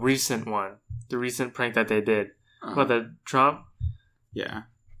the recent one. The recent prank that they did. About the Trump. Yeah.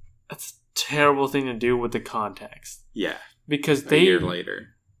 That's a terrible thing to do with the context. Yeah. Because a year later.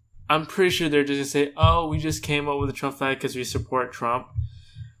 I'm pretty sure they're just going to say, oh, we just came up with the Trump flag because we support Trump.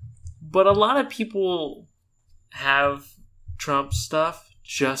 But a lot of people have Trump stuff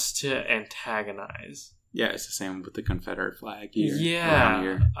just to antagonize. Yeah, it's the same with the Confederate flag here. Yeah.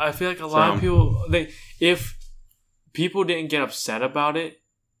 Here. I feel like a lot of people, if people didn't get upset about it,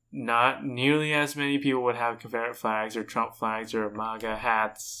 not nearly as many people would have Confederate flags or Trump flags or MAGA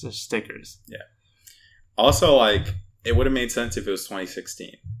hats or stickers. Yeah. Also, like, it would have made sense if it was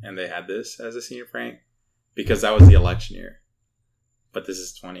 2016 and they had this as a senior prank because that was the election year. But this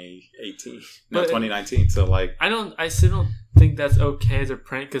is 2018, not 2019. So, like, I still don't think that's okay as a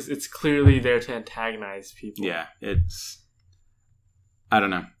prank because it's clearly there to antagonize people. Yeah, I don't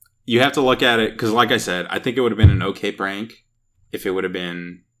know. You have to look at it because, like I said, I think it would have been an okay prank if it would have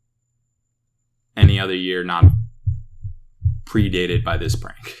been any other year, not predated by this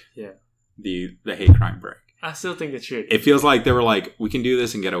prank. Yeah. The hate crime prank. I still think it's shitty. It feels like they were like, we can do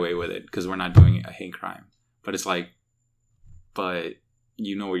this and get away with it because we're not doing a hate crime. But it's like, but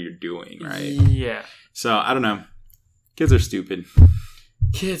you know what you're doing, right? Yeah. So, I don't know. Kids are stupid.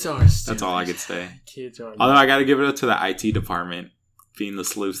 Kids are stupid. That's all I could say. Kids are. Although I got to give it up to the IT department, being the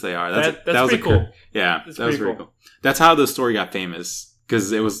sleuths they are. That was pretty cool. Yeah, that was pretty cool. That's how the story got famous.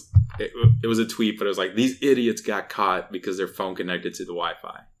 Because it was a tweet, but it was like, these idiots got caught because their phone connected to the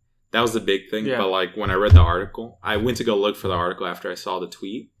Wi-Fi. That was the big thing. Yeah. But like when I read the article, I went to go look for the article after I saw the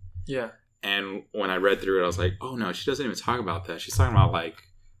tweet. Yeah. And when I read through it, I was like, oh no, she doesn't even talk about that. She's talking about like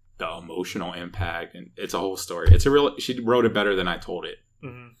the emotional impact, and it's a whole story. She wrote it better than I told it.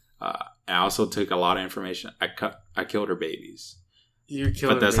 Mm-hmm. I also took a lot of information. I killed her babies. You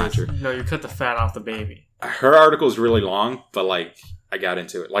killed, but that's not true. No, you cut the fat off the baby. Her article is really long, but like I got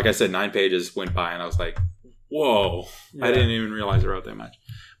into it. Like I said, 9 pages went by, and I was like, whoa! Yeah. I didn't even realize I wrote that much.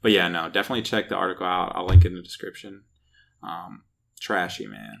 But yeah, no, definitely check the article out. I'll link it in the description. Trashy,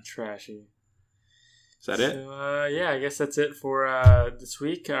 man. Trashy. Is that it? Yeah, I guess that's it for this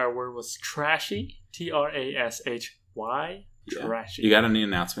week. Our word was trashy. Trashy. Trashy. You got any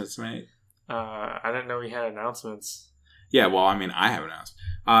announcements, mate? I didn't know we had announcements. Yeah, well, I mean, I have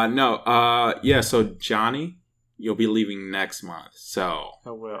announcements. Yeah, so Johnny, you'll be leaving next month. So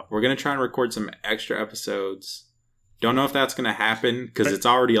I will. We're going to try and record some extra episodes. Don't know if that's going to happen because it's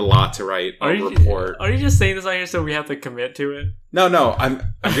already a lot to write a report. Are you just saying this on here so we have to commit to it? No, I'm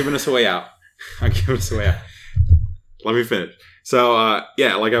giving us a way out. I'm giving us a way out. Let me finish. So,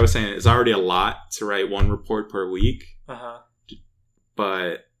 yeah, like I was saying, it's already a lot to write one report per week. Uh-huh.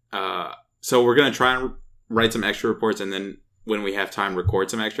 But, so we're going to try and write some extra reports, and then when we have time, record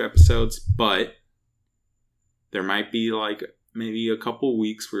some extra episodes. But there might be like maybe a couple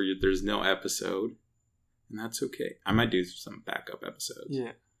weeks where there's no episode. And that's okay. I might do some backup episodes.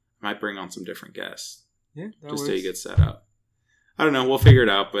 Yeah. I might bring on some different guests. Yeah, just till you get set up. I don't know. We'll figure it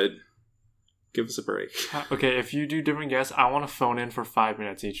out, but give us a break. Okay, if you do different guests, I want to phone in for 5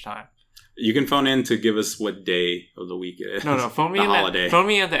 minutes each time. You can phone in to give us what day of the week it is. No, phone me holiday. Phone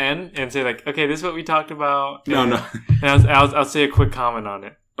me at the end and say like, okay, this is what we talked about. No. And I'll say a quick comment on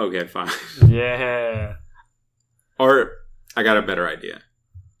it. Okay, fine. Yeah. Or I got a better idea.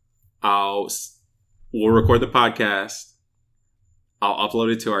 We'll record the podcast. I'll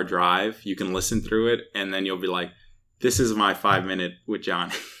upload it to our drive. You can listen through it, and then you'll be like, this is my 5 minute with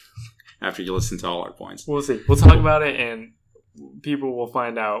John after you listen to all our points. We'll see. We'll talk about it, and people will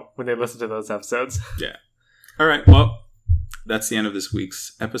find out when they listen to those episodes. Yeah. All right. Well, that's the end of this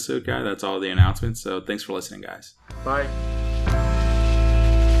week's episode, guys. That's all the announcements. So thanks for listening, guys. Bye.